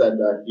newspaper, said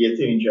that the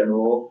Attorney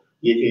General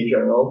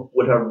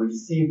would have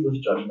received those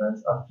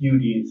judgments a few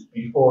days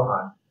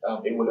beforehand.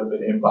 It would have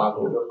been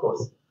embargoed, of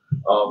course.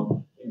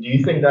 Do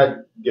you think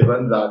that,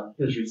 given that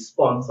his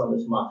response on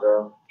this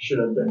matter should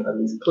have been at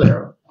least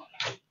clearer?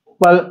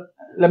 Well,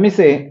 let me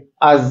say,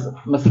 as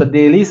Mr.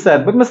 Daly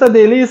said, but Mr.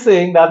 Daly is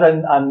saying that,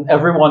 and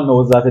everyone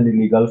knows that in the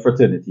legal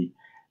fraternity,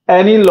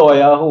 any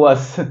lawyer who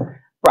has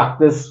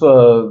practiced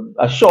for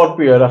a short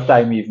period of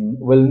time even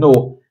will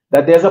know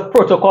that there's a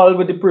protocol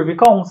with the Privy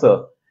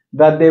Council,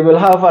 that they will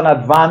have an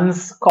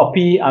advance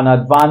copy, an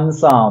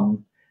advance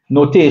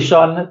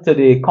notation to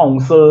the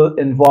council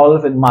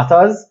involved in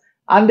matters,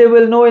 and they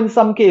will know in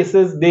some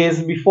cases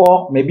days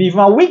before, maybe even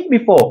a week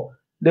before,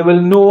 they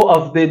will know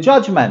of the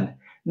judgment.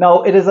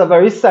 Now, it is a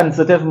very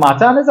sensitive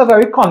matter and it's a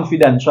very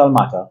confidential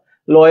matter.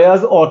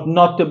 Lawyers ought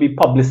not to be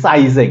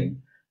publicizing,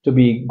 to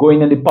be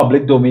going in the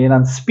public domain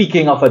and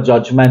speaking of a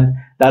judgment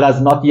that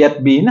has not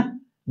yet been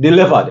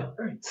delivered.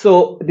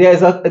 So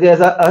there's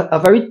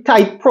a very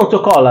tight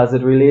protocol as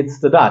it relates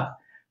to that.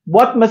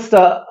 What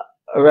Mr.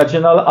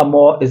 Reginald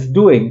Amor is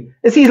doing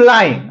is he's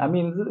lying. I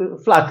mean,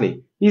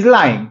 flatly, he's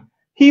lying.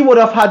 He would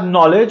have had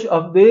knowledge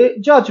of the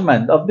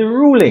judgment, of the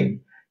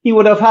ruling. He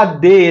would have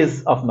had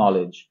days of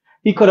knowledge.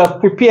 He could have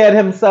prepared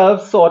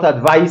himself, sought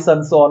advice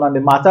and so on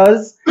the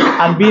matters,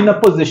 and be in a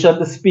position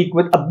to speak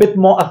with a bit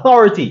more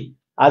authority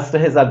as to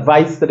his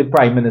advice to the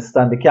Prime Minister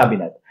and the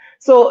Cabinet.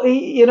 So,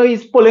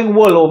 he's pulling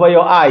wool over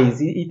your eyes.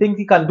 He thinks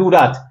he can do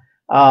that.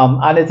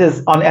 And it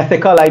is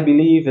unethical, I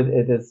believe.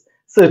 It is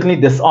certainly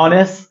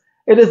dishonest.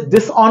 It is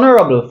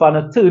dishonorable for an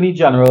Attorney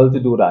General to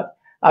do that.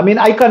 I mean,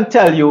 I can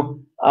tell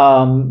you,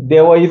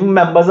 there were even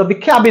members of the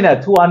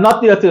Cabinet who are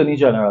not the Attorney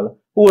General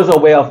who was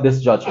aware of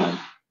this judgment.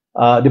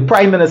 The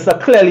Prime Minister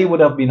clearly would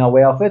have been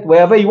aware of it,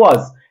 wherever he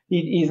was.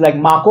 He's like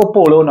Marco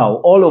Polo now,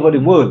 all over the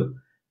world.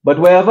 But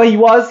wherever he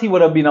was, he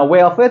would have been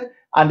aware of it,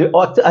 and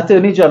the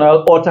Attorney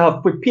General ought to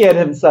have prepared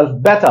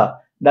himself better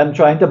than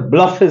trying to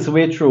bluff his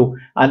way through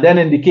and then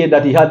indicate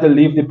that he had to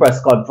leave the press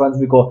conference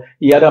because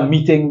he had a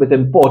meeting with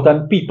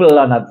important people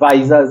and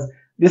advisors.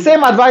 The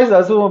same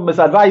advisors who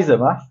misadvised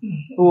him,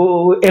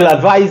 who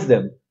ill-advised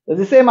him. They're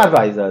the same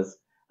advisors.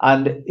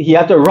 And he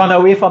had to run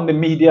away from the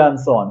media and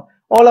so on.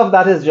 All of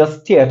that is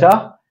just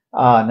theater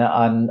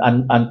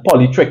and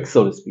politricks,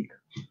 so to speak.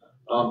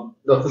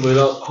 Dr.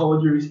 Moonilal, how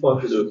would you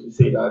respond to those who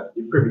say that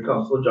the Privy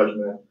Council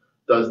judgment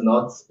does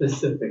not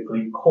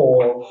specifically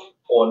call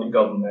on the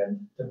government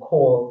to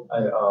call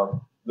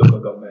local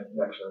government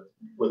elections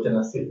within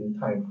a certain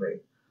time frame?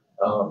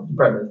 The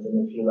Prime Minister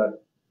may feel that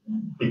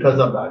because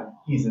of that,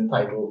 he's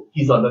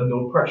under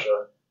no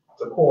pressure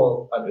to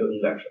call an early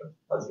election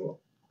as well.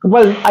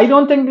 Well, I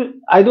don't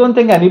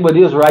think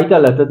anybody is write a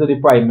letter to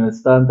the Prime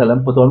Minister and tell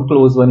him put on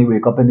clothes when he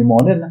wake up in the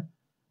morning.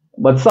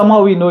 But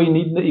somehow we know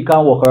he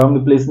can't walk around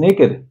the place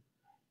naked.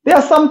 There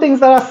are some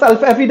things that are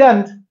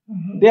self-evident.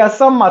 There are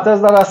some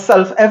matters that are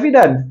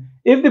self-evident.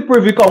 If the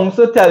Privy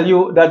Council tell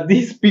you that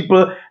these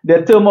people,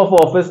 their term of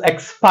office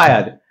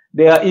expired,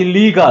 they are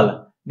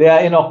illegal, they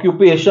are in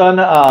occupation,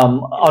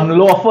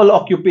 unlawful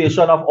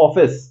occupation of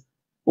office,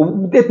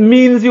 it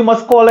means you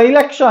must call an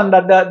election,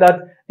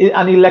 that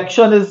an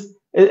election is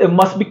it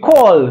must be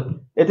called.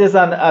 It is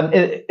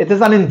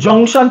an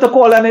injunction to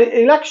call an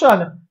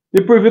election.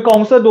 The Privy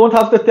Council don't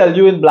have to tell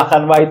you in black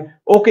and white,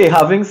 okay,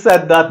 having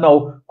said that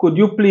now, could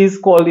you please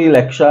call the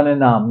election in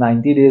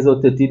 90 days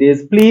or 30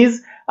 days,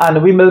 please?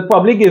 And we will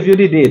probably give you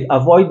the date.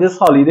 Avoid this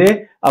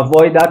holiday,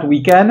 avoid that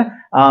weekend.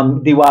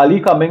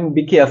 Diwali coming,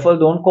 be careful,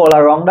 don't call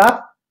around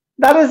that.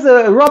 That is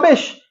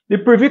rubbish. The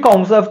Privy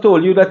Council have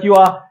told you that you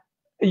are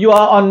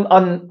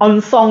on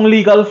unsung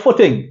legal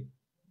footing.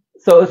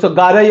 So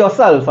gather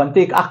yourself and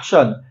take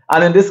action.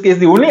 And in this case,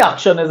 the only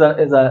action is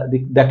a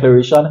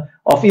declaration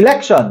of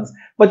elections.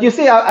 But you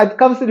see, it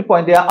comes to the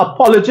point, there are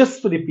apologists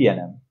for the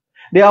PNM.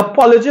 There are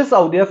apologists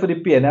out there for the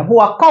PNM who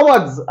are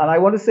cowards, and I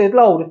want to say it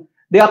loud.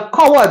 They are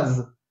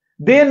cowards.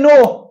 They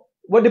know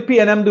what the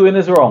PNM doing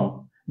is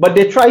wrong. But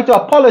they try to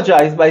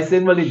apologize by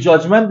saying, well, the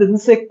judgment didn't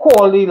say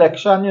call the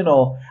election,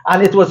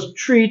 and it was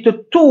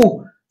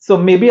 3-2. So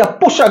maybe a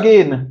push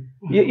again.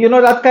 You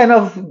know, that kind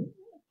of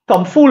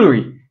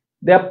tomfoolery.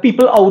 There are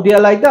people out there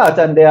like that,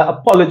 and they are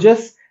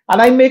apologists. And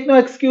I make no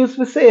excuse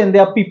for saying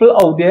there are people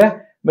out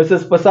there.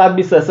 Mrs. Prasad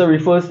Bisesa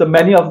refers to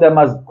many of them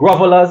as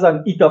grovelers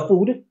and eater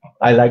food.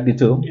 I like the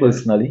term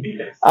personally.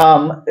 Yes.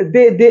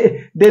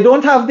 They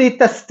don't have the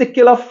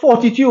testicular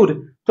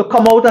fortitude to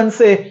come out and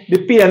say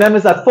the PNM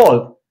is at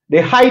fault.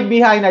 They hide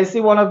behind, I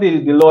see one of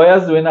the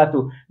lawyers doing that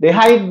too. They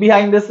hide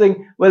behind this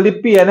thing, well,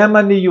 the PNM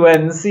and the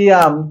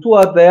UNC, two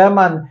of them,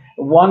 and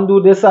one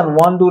do this and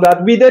one do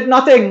that. We did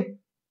nothing.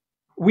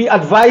 We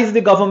advised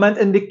the government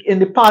in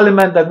the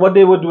parliament that what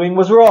they were doing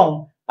was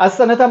wrong. As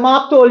Senator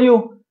Mark told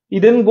you, he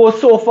didn't go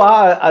so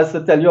far as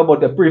to tell you about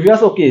the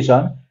previous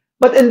occasion,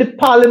 but in the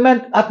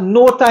parliament, at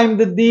no time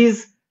did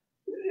these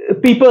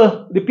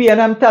people, the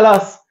PNM, tell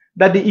us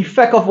that the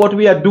effect of what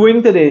we are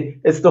doing today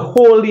is to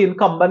hold the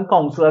incumbent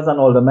councillors and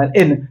aldermen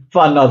in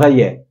for another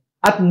year.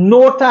 At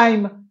no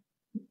time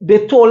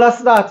they told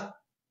us that.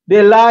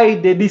 They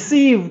lied, they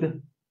deceived.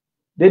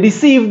 They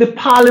deceived the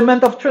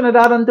Parliament of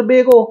Trinidad and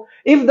Tobago.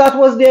 If that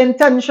was their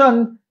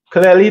intention,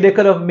 clearly they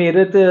could have made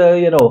it,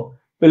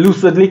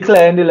 lucidly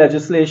clear in the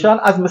legislation,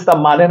 as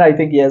Mr. Madden, I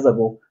think years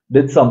ago,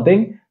 did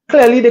something.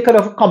 Clearly they could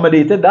have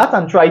accommodated that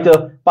and tried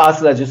to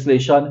pass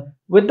legislation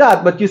with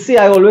that. But you see,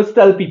 I always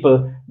tell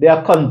people, there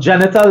are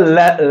congenital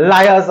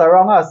liars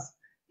around us.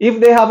 If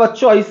they have a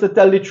choice to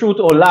tell the truth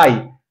or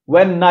lie,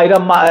 when neither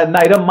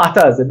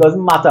matters, it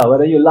doesn't matter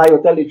whether you lie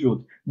or tell the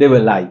truth, they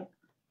will lie.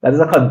 That is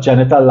a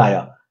congenital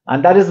liar.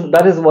 And that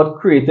is what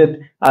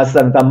created, as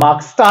Senator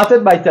Mark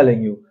started by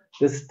telling you,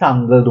 this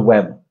tangled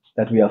web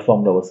that we have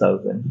found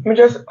ourselves in. Let me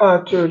just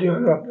add to the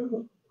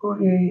Honorable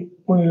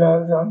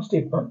Moonilal's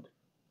statement.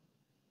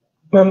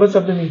 Members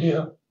of the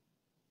media,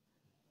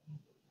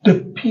 the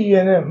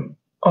PNM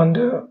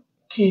under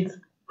Keith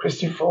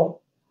Christopher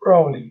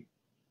Rowley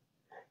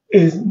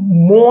is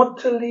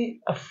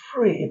mortally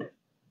afraid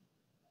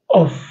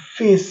of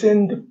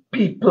facing the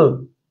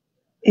people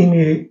in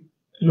a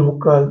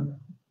local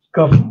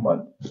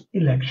government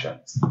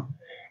elections.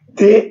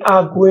 They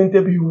are going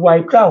to be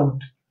wiped out.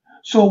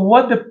 So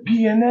what the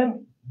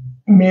PNM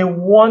may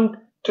want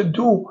to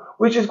do,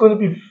 which is going to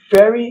be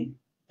very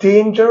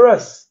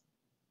dangerous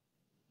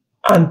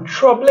and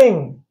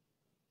troubling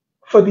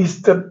for the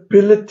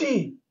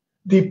stability,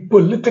 the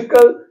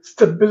political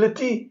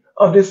stability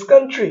of this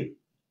country,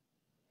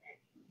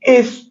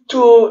 is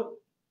to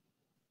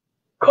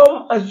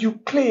come, as you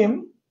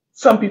claim,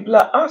 some people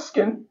are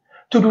asking,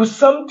 to do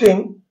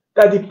something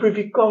that the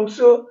Privy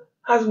Council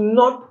has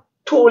not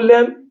told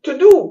them to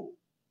do.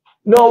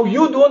 Now,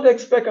 you don't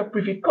expect a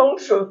Privy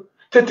Council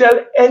to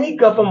tell any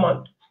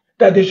government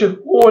that they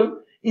should hold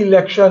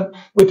election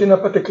within a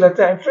particular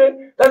time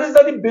frame. That is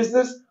not the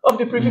business of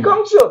the Privy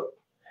Council.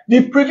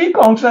 The Privy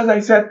Council, as I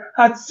said,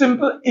 had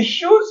simple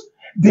issues.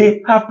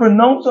 They have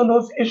pronounced on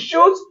those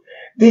issues.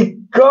 The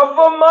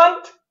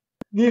government,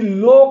 the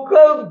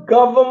local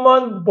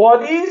government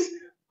bodies,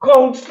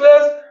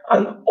 councillors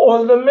and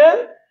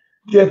aldermen,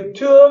 their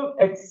term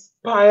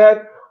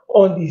expired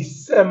on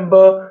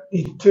December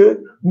the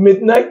 3rd,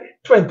 midnight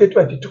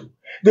 2022.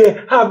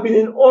 They have been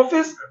in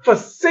office for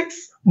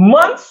 6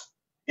 months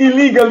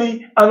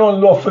illegally and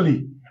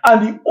unlawfully.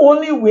 And the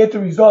only way to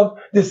resolve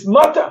this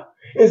matter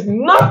is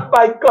not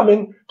by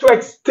coming to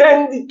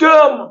extend the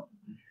term.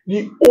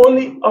 The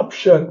only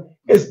option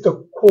is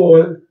to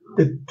call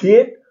the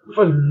date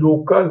for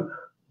local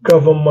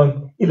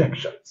government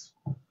elections.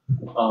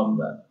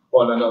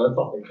 On another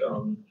topic,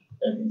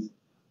 and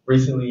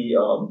recently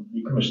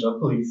the Commissioner of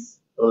Police,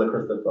 Ola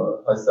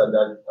Christopher, has said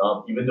that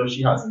even though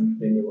she hasn't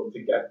been able to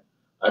get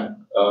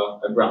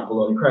a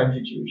grapple on the crime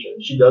situation,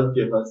 she does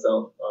give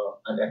herself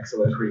an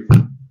excellent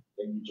rating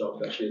in the job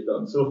that she has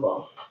done so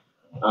far.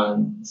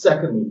 And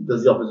secondly,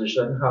 does the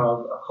opposition have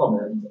a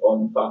comment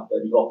on the fact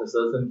that the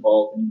officers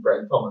involved in the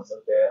Brent Thomas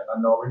affair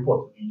are now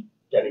reportedly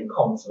getting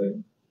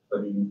counseling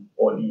for the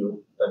ordeal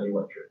that they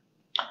went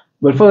through?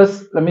 Well,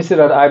 first, let me say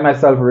that I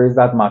myself raised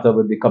that matter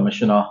with the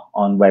commissioner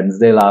on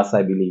Wednesday last,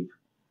 I believe.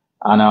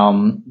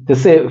 And to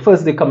say,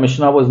 first, the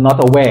commissioner was not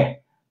aware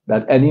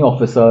that any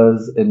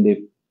officers in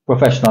the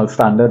Professional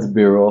Standards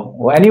Bureau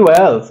or anywhere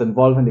else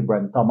involved in the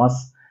Brent Thomas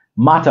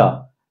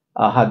matter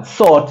had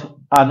sought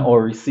and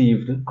or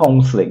received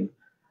counseling.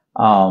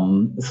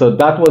 So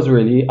that was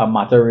really a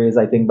matter raised,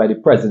 I think, by the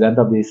president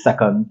of the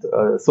second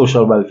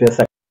social welfare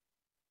sector.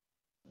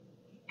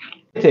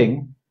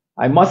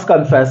 I must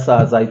confess,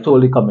 as I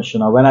told the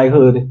commissioner, when I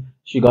heard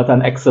she got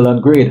an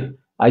excellent grade,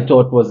 I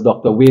thought was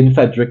Dr. Wayne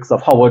Fredericks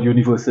of Howard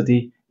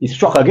University. He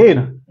struck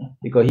again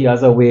because he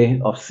has a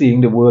way of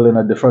seeing the world in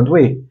a different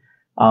way.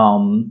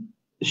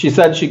 She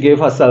said she gave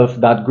herself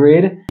that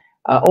grade.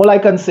 All I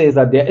can say is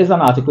that there is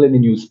an article in the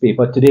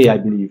newspaper today, I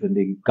believe, in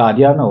the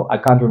Guardian, or I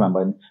can't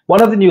remember.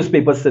 One of the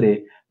newspapers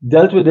today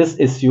dealt with this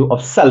issue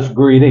of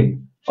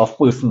self-grading of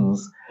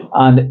persons,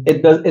 and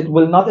it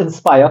will not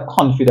inspire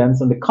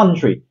confidence in the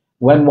country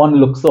when one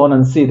looks on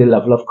and see the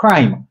level of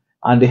crime,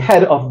 and the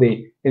head of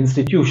the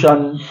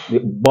institution, the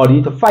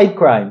body to fight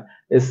crime,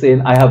 is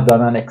saying, I have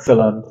done an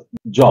excellent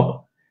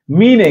job.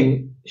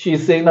 Meaning,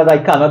 she's saying that I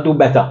cannot do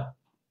better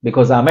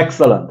because I'm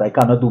excellent. I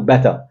cannot do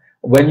better.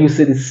 When you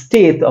see the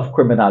state of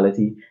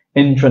criminality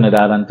in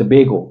Trinidad and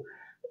Tobago.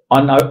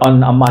 On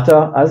a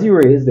matter, as you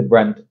raised, the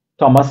Brent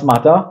Thomas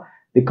matter,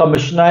 the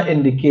commissioner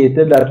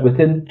indicated that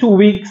within 2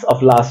 weeks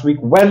of last week,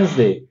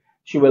 Wednesday,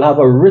 she will have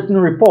a written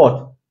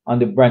report on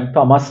the Brent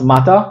Thomas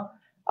matter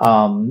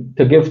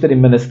to give to the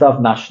Minister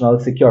of National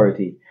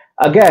Security.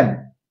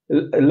 Again,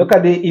 look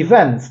at the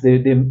events.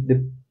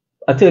 The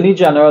Attorney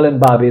General in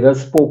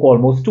Barbados spoke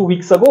almost 2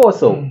 weeks ago or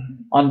so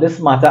on this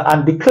matter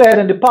and declared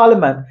in the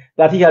Parliament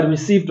that he had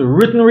received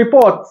written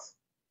reports.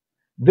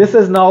 This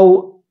is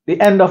now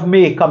the end of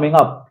May coming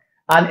up.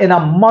 And in a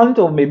month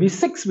or maybe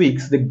 6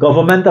 weeks, the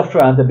government of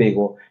Trinidad and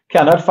Tobago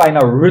cannot find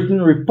a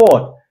written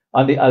report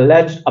on the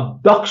alleged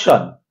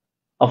abduction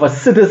of a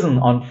citizen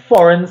on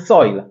foreign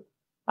soil.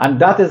 And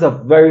that is a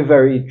very,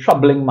 very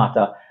troubling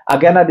matter.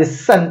 Again, at the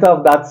center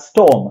of that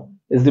storm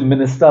is the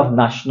Minister of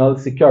National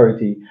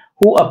Security,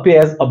 who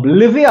appears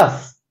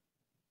oblivious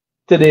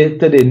to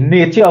the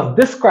nature of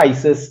this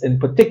crisis in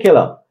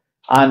particular.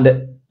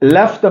 And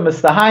left to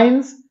Mr.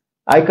 Hines,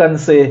 I can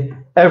say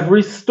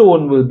every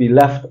stone will be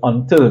left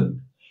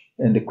unturned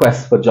in the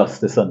quest for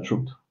justice and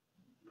truth.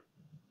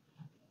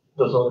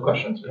 Those are the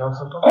questions we have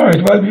so far. All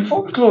right, well,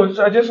 before we close,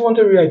 I just want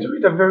to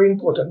reiterate a very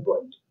important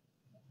point.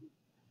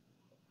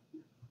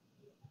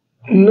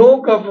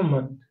 No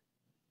government,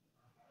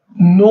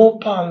 no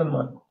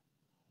parliament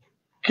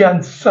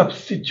can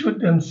substitute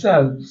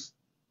themselves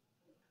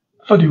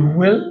for the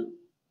will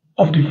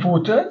of the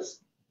voters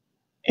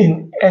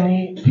in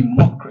any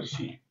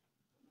democracy.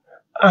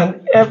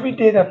 And every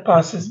day that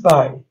passes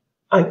by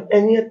and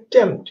any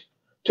attempt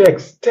to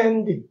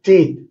extend the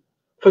date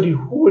for the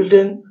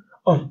holding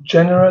of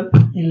general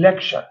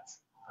elections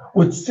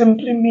would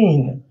simply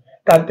mean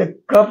that the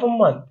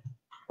government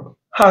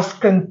has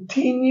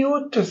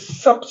continued to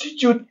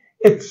substitute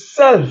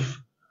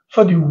itself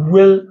for the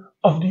will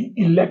of the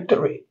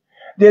electorate.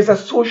 There's a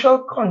social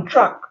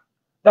contract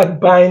that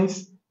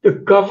binds the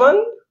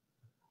governed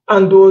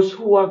and those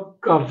who are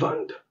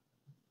governed,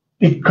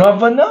 the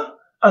governor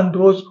and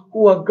those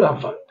who are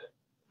governed.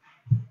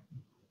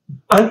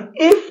 And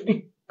if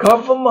the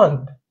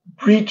government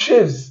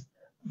breaches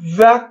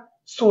that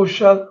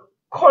social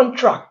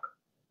contract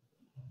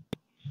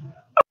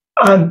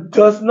and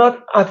does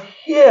not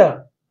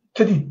adhere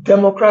to the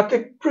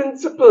democratic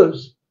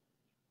principles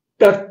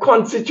that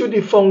constitute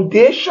the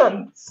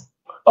foundations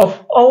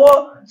of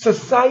our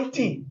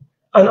society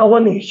and our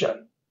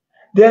nation,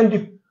 then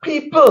the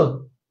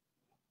people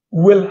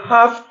will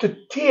have to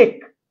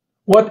take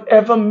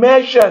whatever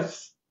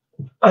measures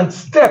and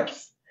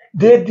steps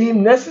they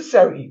deem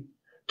necessary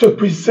to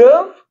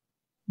preserve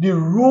the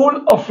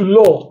rule of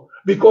law,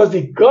 because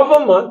the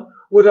government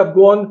would have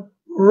gone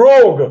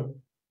rogue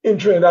in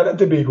Trinidad and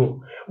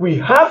Tobago. We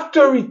have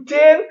to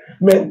retain,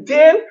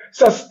 maintain,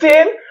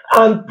 sustain,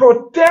 and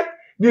protect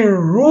the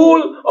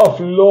rule of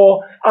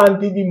law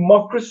and the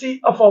democracy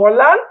of our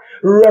land,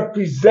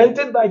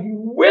 represented by the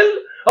will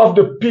of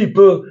the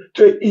people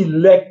to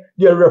elect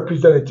their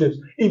representatives.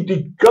 If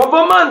the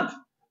government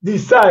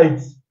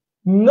decides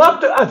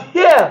not to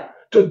adhere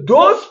to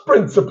those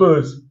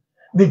principles,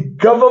 the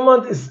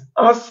government is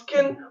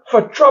asking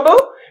for trouble.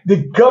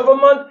 The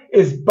government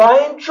is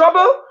buying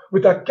trouble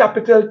with a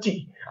capital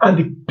T. And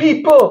the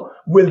people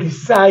will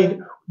decide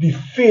the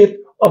fate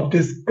of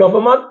this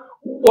government,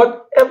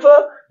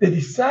 whatever they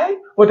decide,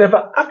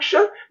 whatever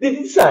action they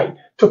decide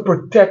to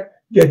protect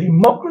their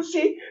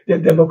democracy, their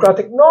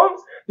democratic norms,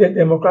 their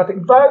democratic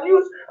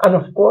values, and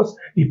of course,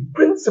 the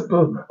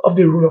principle of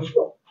the rule of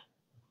law.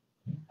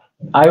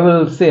 I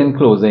will say in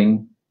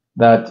closing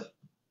that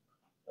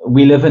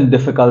we live in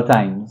difficult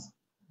times.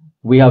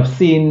 We have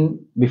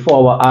seen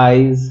before our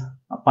eyes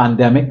a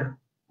pandemic,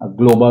 a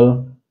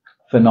global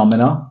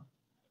phenomena.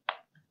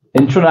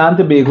 In Trinidad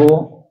and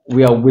Tobago,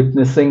 we are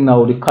witnessing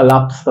now the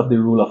collapse of the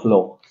rule of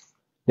law.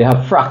 They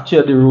have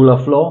fractured the rule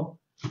of law.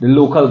 The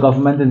local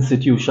government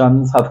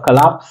institutions have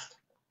collapsed.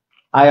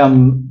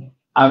 I'm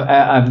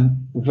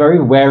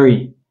very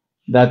wary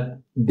that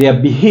their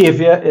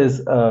behavior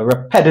is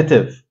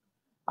repetitive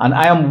And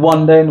I am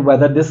wondering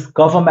whether this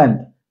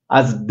government,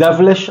 as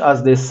devilish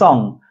as they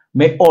sound,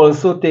 may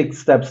also take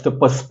steps to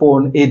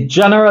postpone a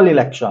general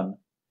election,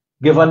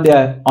 given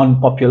their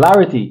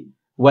unpopularity,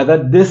 whether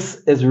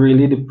this is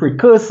really the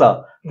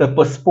precursor to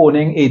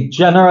postponing a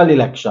general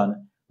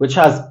election, which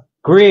has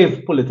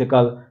grave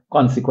political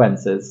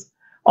consequences.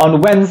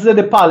 On Wednesday,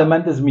 the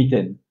parliament is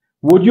meeting.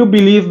 Would you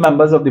believe,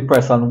 members of the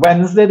press, on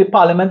Wednesday, the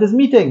parliament is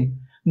meeting,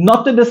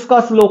 not to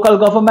discuss local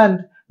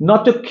government,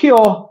 not to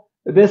cure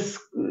this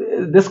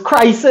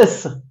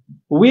crisis.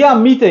 We are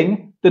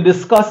meeting to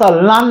discuss a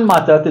land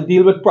matter to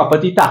deal with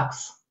property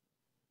tax.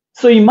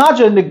 So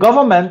imagine the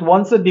government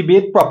wants to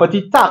debate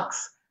property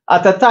tax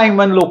at a time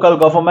when local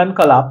government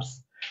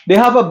collapse. They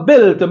have a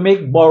bill to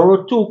make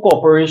borough 2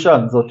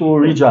 corporations or 2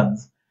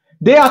 regions.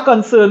 They are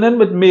concerned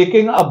with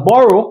making a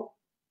borough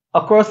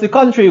across the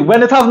country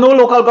when it have no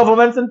local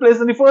governments in place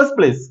in the first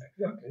place.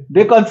 Exactly.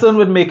 They're concerned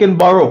with making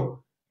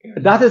borough.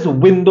 That is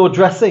window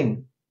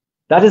dressing.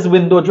 That is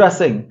window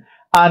dressing.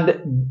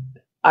 And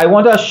I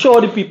want to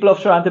assure the people of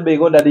Trinidad and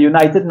Tobago that the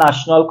United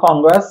National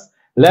Congress,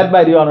 led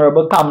by the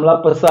Honorable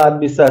Kamala Prasad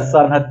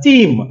Bisesa and her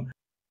team,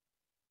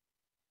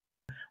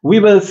 we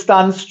will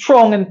stand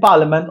strong in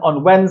Parliament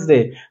on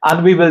Wednesday,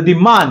 and we will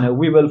demand,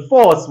 we will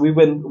force, we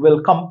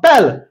will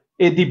compel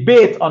a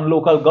debate on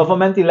local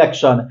government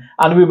election,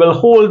 and we will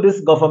hold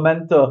this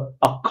government to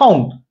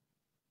account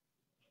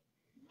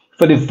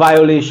for the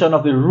violation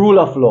of the rule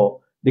of law,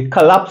 the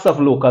collapse of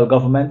local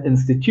government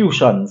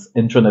institutions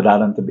in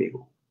Trinidad and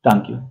Tobago.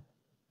 Thank you.